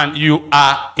 and you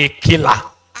are a killer.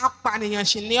 apànìyàn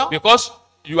sì ni ọ́. Because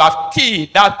you have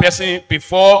killed that person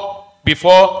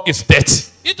before his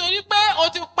death. Nítorí pé o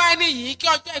ti pa ẹni yìí kí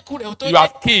ọjọ́ ikú rẹ̀ ó tó dé.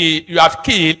 You have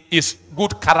killed his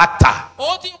good character.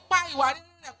 O ti pa ìwà rere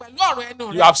rẹ̀ pẹ̀lú ọ̀rọ̀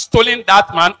ẹnu You rẹ̀. have stolen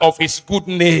that man of his good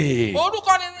name.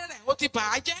 Orúkọ rere rẹ̀ o ti bà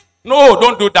á jẹ́. No,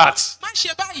 don't do that. Má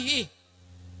ṣe báyìí.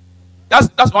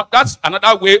 That's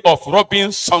another way of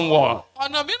robbing someone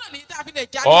Ọ̀nà mìíràn ní tá a fi lè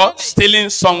jáde or lólè. stealing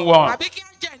someone. Àbí kí á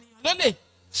jẹ ènìyàn lólè.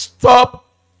 Stop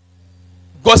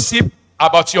gossip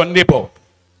about your neighbor.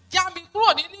 Já mi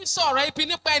kúrò nínú ìsọ̀rọ̀ ibi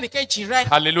nípa ẹnìkejì rẹ.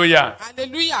 Hallelujah.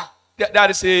 Hallelujah.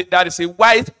 There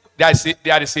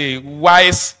is a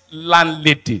wise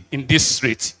landlady in this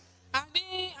street. A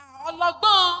ní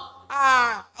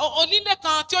ọlọ́gbọ́n onílé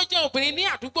kan tí ó jẹ́ obìnrin ní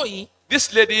àdúgbò yìí.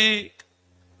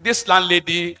 This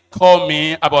landlady called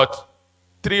me about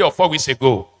 3 or 4 weeks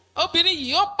ago. Obìnrin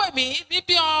yìí ó pè mí ní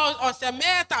bí ọ̀sẹ̀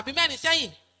mẹ́ta tàbí mẹ́rin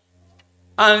sẹ́yìn.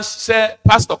 And she said,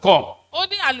 Pastor, come. Ó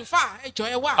ní àlùfáà ẹjọ́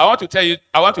ẹ wá. I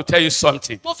want to tell you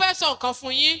something. Mo fẹ́ sọ nǹkan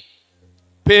fún yín.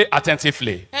 Pay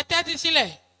attentively. Ẹ tẹ́tí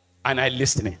sílẹ̀. And I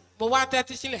listening. Mo wá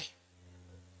tẹ́tí sílẹ̀.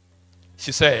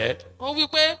 She said, Ó wí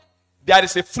pé there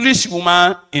is a foolish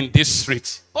woman in this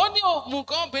street. ó ní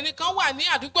òmùgọ̀ obìnrin kan wà ní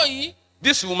àdúgbò yìí.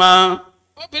 This woman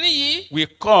Obìnrin yìí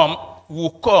will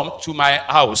come to my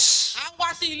house. á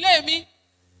wá sí ilé mi.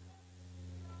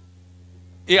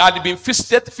 He had been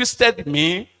visited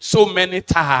me so many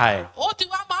times. Ó ti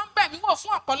wá máa ń bẹ̀ mí wò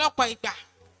fún ọ̀pọ̀lọpọ̀ ìgbà.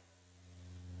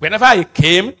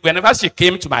 Whenever she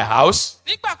came to my house,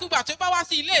 Nígbàkúgbà tó bá wá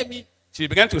sí ilé mi, she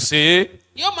began to say,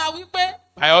 yóò máa wí pé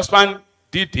my husband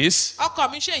did this,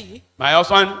 ọkọ mi ṣe yìí, my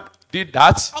husband did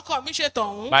that, ọkọ mi ṣe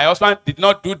tọ̀hún, my husband did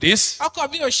not do this.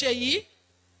 ọkọ mi ò ṣe yìí.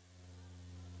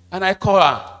 And I call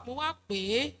her. Mo wá pè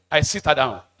é, I sit her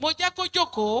down. mo jẹ́ kó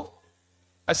jókòó.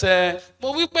 I said,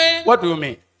 Mo wí pé what do you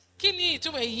mean? kí ni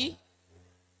ìtumọ̀ èyí?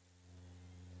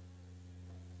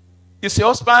 Is your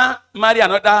husband marry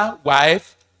another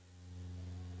wife?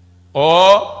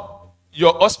 Or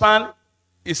your husband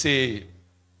is a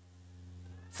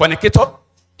fornicator?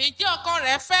 Ǹjẹ́ ọkọ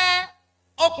rẹ̀ fẹ́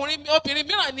obìnrin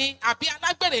mìíràn ni àbí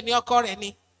alágbèrè ni ọkọ rẹ̀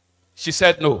ni? She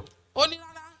said no. Ó ní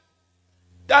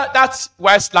rárá. That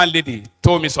wise landlady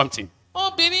told me something.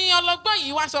 Obìnrin ọlọ́gbọ́n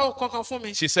yìí wá sọ kankan fún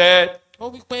mi. She said, Ó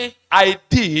wí pé I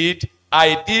did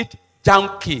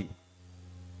junkie.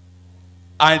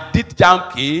 I did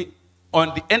junkie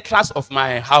on the entrance of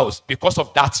my house because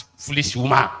of that foolish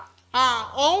woman.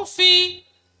 òun fi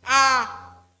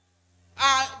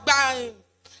gba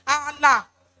àlà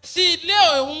sí ilé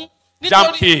òun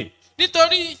Junkie.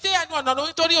 nítorí ṣé ẹnu ọ̀nà ló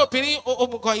nítorí obìnrin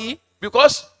òmùgọ̀ yìí.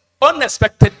 Because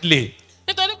unexpectedly,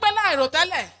 Nítorí pé láìrò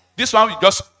tẹ́lẹ̀, this one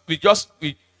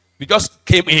we just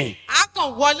came in a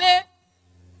kàn wọlé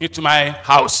into my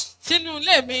house. sínú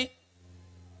ilé mi.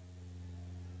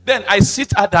 Then I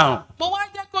sit her down. Mo wá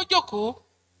jẹ́ kó jókòó.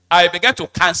 I began to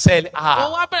counsel Mo her.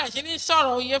 wá bẹ̀rẹ̀ sí ní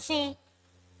sọ̀rọ̀ òye fún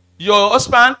Your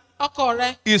husband ọkọ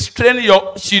rẹ. is training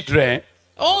your children.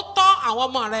 Ó ń tọ́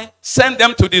àwọn ọmọ rẹ. Send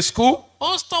them to the school,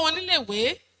 Ó ń tọ́ wọn nílé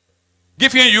ìwé.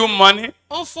 giving you money.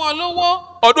 Ó ń fún ọ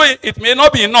lówó. Although it may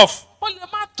not be enough. Ó lè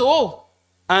má tó.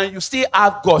 And you still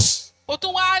have guts Ó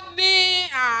tún wá ní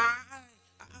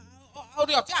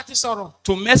orí ọ̀fẹ́ àti sọ̀rọ̀.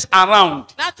 to mess around,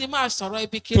 Láti máa sọ̀rọ̀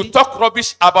ibi to kiri. talk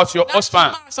rubbish about your Láti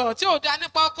husband. máa sọ̀rọ̀ tí ò dá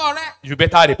nípa ọkọ rẹ. You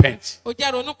better repent. Ó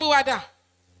jẹ́ ronú pìwàdà.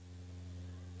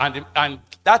 And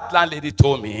that landlady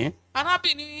told me,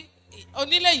 Arábìnrin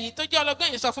onílé yìí tó jẹ́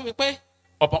ọlọ́gbọ́n yìí sọ fún mi pé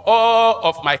upon all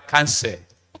of my counsel,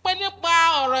 pé nípa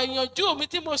ọ̀rọ̀ ìyànjú mi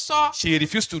tí mo sọ, she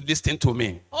refused to listen to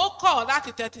me. ó kọ̀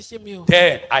láti tẹ́tí sí mi o.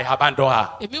 Then I abandoned her.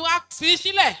 Èmi wá fi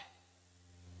sílẹ̀.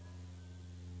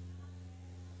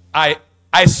 I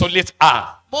isolate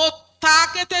her. Mo ta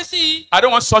kété sí i. I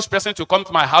don't want such person to come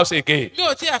to my house again. Mi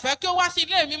ò tiẹ̀ fẹ́ kí ó wá sí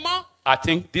ilé mi mọ́. I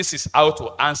think this is how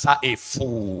to answer a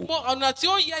fool. Ọ̀nà tí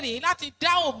ó yẹ nìyí láti dá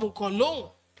òmùgọ̀ lóhùn.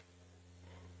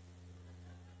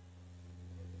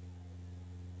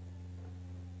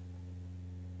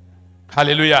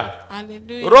 Hallelujah.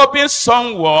 hallelujah. Robbing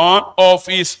someone of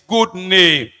his good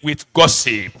name with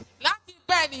gossip. Láti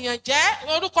gba ènìyàn jẹ́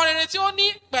orúkọ rere tí ó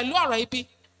ní pẹ̀lú ọ̀rọ̀ ibi.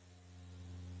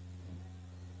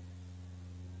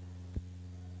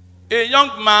 A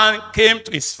young man came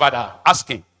to his father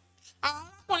asking,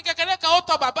 Arákùnrin kékeré kan ó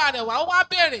tọ bàbá rẹ̀ wá, ó wá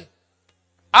béèrè.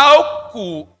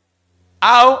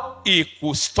 how he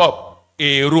could stop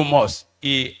a rumors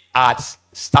he had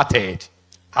started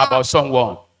about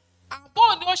someone.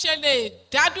 Àbó ni ó ṣe lè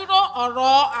dá dúró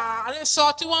ọ̀rọ̀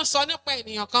àrẹsọ tí wọ́n ń sọ nípa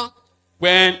ènìyàn kan.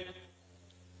 When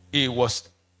he was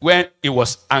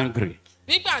angry,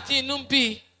 Nígbà tí inú ń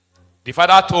bí i, the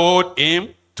father told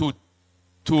him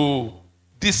to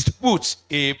dispute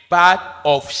a bag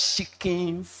of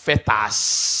chicken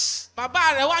fetters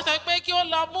bàbá rẹ̀ wá sọ pé kí ó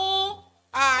lọ mú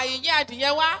ìyẹ́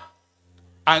adìyẹ wá,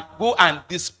 and go and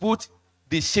dispute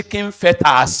the chicken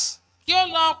fetters kí ó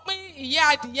lọ pín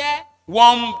ìyẹ́ adìyẹ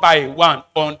one by one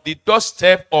on the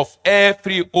doorstep of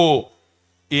every home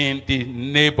in the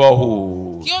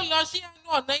neighborhood. kí ó lọ sí ẹnu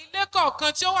ọ̀nà ilé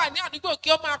kọ̀ọ̀kan tí ó wà ní àdúgbò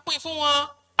kí ó máa pín fún wọn.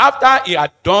 After he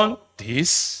had done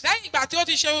this, Lẹ́yìn ìgbà tí ó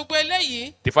ti ṣe gbogbo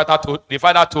eléyìí, the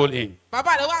father told him,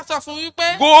 bàbá rẹ̀ wá sọ fún un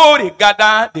wípé go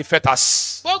regather the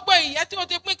fetters. gbogbo ìyẹ́ tí ó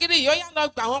ti pín kiri yìí ó yá lọ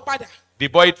gbà wọ́n padà. The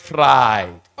boy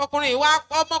tried, Ọmọkùnrin yìí wá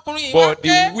but the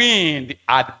ké wind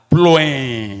had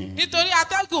blown nítorí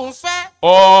atẹ́gùn ń fẹ́,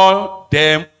 all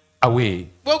them away.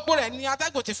 gbogbo rẹ̀ ni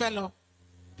atẹ́gùn ti fẹ́ lọ.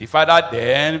 The father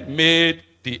then made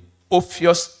the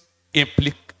obvious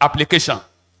application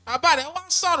Bàbá rẹ̀ wá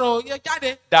sọ̀rọ̀ òye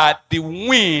jáde that the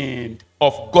wind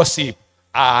of gossip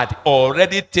had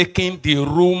already taken the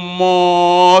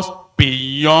rumors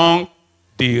beyond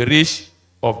the reach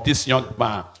of this young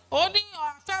man. ó ní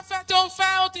afẹ́fẹ́ tó ń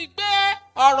fẹ́ ó ti gbé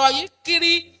ọ̀rọ̀ yìí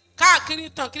kiri káàkiri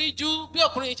tàn kiri ju bí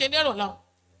ọkùnrin ṣe lérò lọ.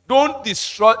 Don't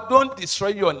destroy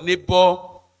your neighbor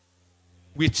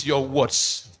with your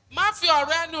words. Má fi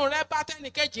ọ̀rọ̀ ẹnu rẹ bà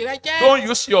tẹnìkejì rẹ jẹ́. Don't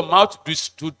use your mouth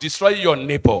to destroy your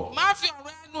neighbor. Má fi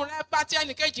ọ̀rọ̀ ẹnu rẹ bà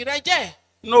tẹnìkejì rẹ jẹ́.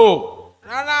 No,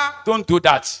 Rárá, don't do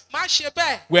that. má ṣe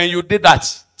bẹ́ẹ̀. When you did that,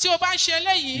 Tí o bá ń ṣe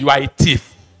eléyìí, you are a thief.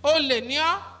 o lè ní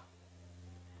ọ́.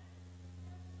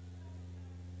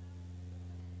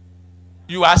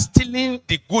 You are stealing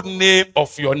the good name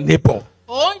of your neighbor.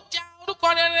 Ò ń ja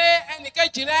orúkọ rere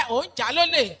ẹnìkejì rẹ, ò ń jà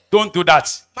lólè. Don't do that.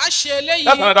 Má ṣe That's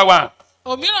eléyìí. another one.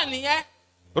 Òmíràn nìyẹn.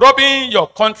 Robbing your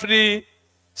country,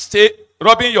 state,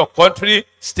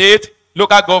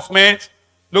 local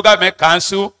government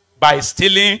council by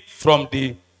stealing from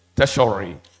the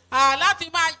treasury. Láti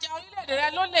máa ja orílẹ̀-èdè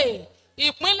rẹ lólè,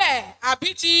 ìpínlẹ̀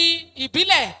àbí ti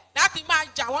ìbílẹ̀ láti máa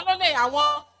jà wọ́n lólè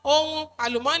àwọn ohun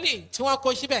àlùmọ́nì tí wọ́n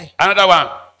kó síbẹ̀. Another one.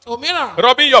 Òmíràn.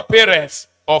 Robbing your parents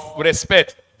of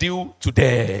respect due to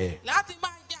them. Láti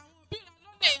máa ja àwọn òbí rẹ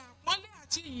lólè àpọ́nlé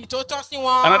àti iyì tó tọ́ sí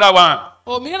wọn. Another one.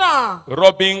 Òmíràn.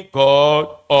 Robbing God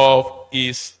of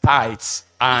his tithes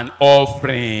and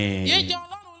offering. Jíjẹ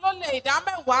Ọlọ́run lólè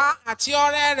ìdámẹ́wàá àti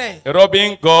ọrẹ rẹ̀.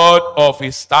 Robbing God of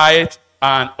his tithes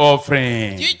and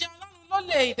offering. Jíjẹ Ọlọ́run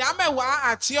lólè ìdámẹ́wàá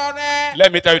àti ọrẹ.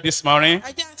 Let me tell you this morning.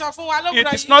 Ẹ jẹ́ n sọ fún wa lówùúrọ̀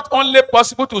It is yìí. not only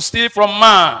possible to steal from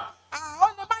man. Ó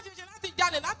lè má ṣe ṣe láti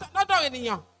jalè lọ́dọ̀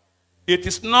ènìyàn. It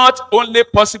is not only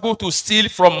possible to steal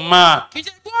from man. Kì í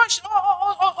ṣe pé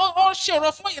ó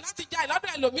ṣòro fún yìí láti jalè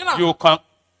lọ́dọ̀ ẹlòmíràn. You can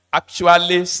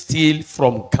actually steal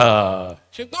from God.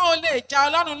 Ṣùgbọ́n o lè ja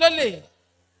Ọlọ́run lólè.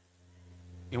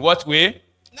 In what way?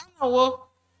 Lọ́nà wo?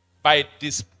 By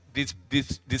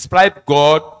describe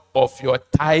God of your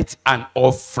tithe and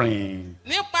offering.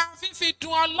 Nípa fífi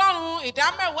dun Ọlọ́run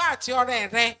ìdámẹ́wàá àti ọrẹ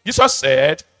rẹ. Jesus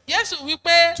said, Jésù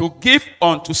wípé to give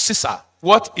unto Caesar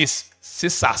what is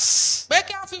Caesar's, pé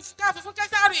kí a fi fún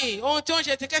Késárì ohun tí ó ń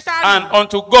ṣe ti Késárì. and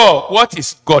unto God what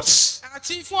is God's.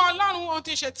 Àti fún Ọlọ́run ohun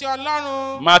tí ń ṣe ti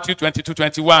Ọlọ́run. Matthew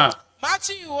 22:21.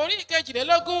 Mátíù orí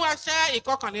ìkejìlélógún ẹsẹ̀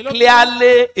ìkọkànlélógún.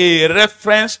 Clearly a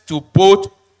reference to both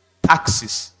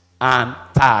taxes and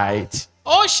tithe.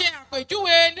 Ó ṣe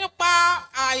àpèjúwe nípa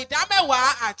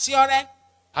ìdámẹ́wàá àti ọrẹ.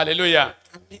 Hallelujah.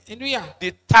 Hallelujah.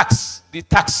 The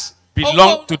tax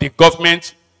belong to the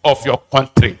government of your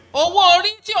country. Owó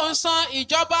orí tí ò ń san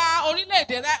ìjọba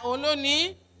orílẹ̀-èdè rẹ òun ló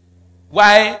ní.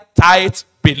 Why tithe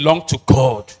belong to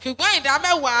God? Ṣùgbọ́n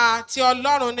ìdámẹ́wàá ti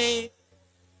Ọlọ́run ni.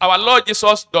 Our Lord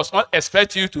Jesus does not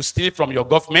expect you to steal from your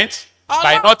government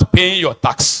by Allah. not paying your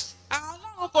tax.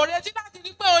 Ọlọ́run kò retí láti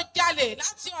rí pé o jalè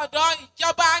láti ọ̀dọ̀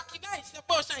ìjọba kí láì ṣe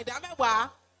pé o san ìdámẹ́wàá.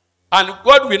 And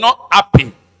God will not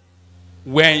happy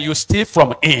when you steal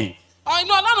from him.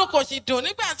 Inú Ọlọ́run kò sì dùn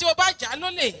nígbà tí o bá jà á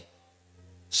lólè.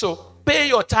 So pay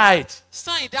your tithe.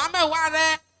 San ìdámẹ́wàá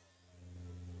rẹ.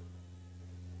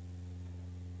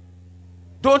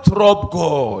 Don't rob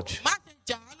God. Má ṣe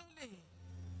jà á lólè.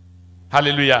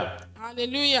 Hallelujah.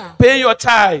 hallelujah. Pay your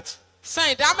tithe.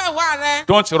 san ìdámẹ́wàá rẹ.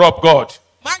 Don't rob God.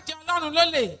 má jẹ ọlọ́run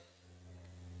lólè.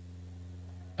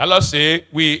 The Lord say,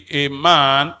 will a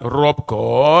man rob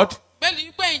God?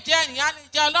 bẹ́ẹ̀ni wípé ǹjẹ́ ènìyàn lè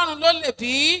jẹ ọlọ́run lólè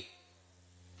bí?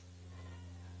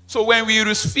 So when we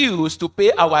refuse to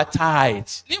pay our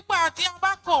tithe, nípa tí a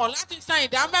bá kọ̀ láti san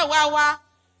ìdámẹ́wàá wa.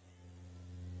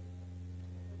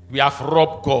 we have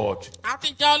robbed God a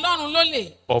ti jẹ ọlọ́run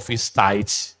lólè. of his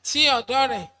tithes. sí ọ̀dọ̀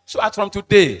rẹ̀. So as from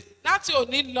today, láti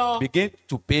òní lọ. begin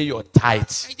to pay your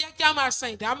tithes. ẹ jẹ́ kí a máa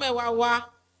san ìdámẹ́wàá wa.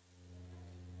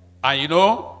 And you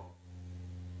know,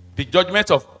 the judgment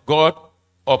of God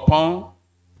upon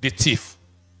the thief.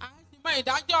 a ti mọ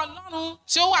ìdájọ́ ọlọ́run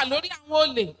tí ó wà lórí àwọn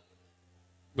olè.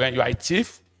 When you are a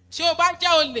thief tí o bá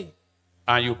jẹ́ olè.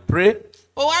 and you pray,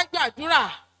 o wá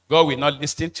gbàdúrà. God will not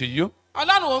listen to you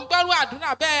ọlọ́run ò ń gbọ́rú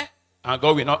àdúrà bẹ́ẹ̀. and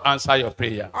God will not answer your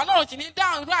prayer. ọlọ́run sì ní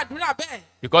dáhùn irú àdúrà bẹ́ẹ̀.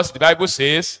 Because the Bible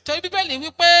says, torí bíbélì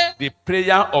wípé. the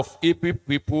prayer of evil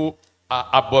people are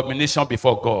abomination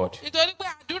before God. nítorí pé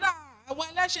àdúrà àwọn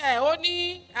ẹlẹ́ṣẹ̀ ó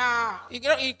ní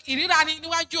ìríra ni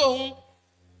níwájú òun.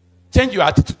 Change your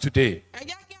attitude today. ẹ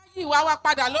jẹ́ kí á yí ìwà wa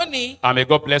padà lónìí. And may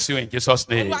God bless you in Jesus'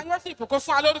 name. olúwa yóò sì bùkún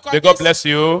fún wa lórúkọ May God Jésù. bless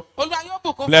you. olúwa yóò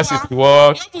bùkún fún wa. Bless his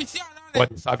word yóò bù sí ọ̀rọ̀ for rẹ̀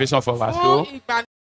the salvation of our fún soul. ìgbà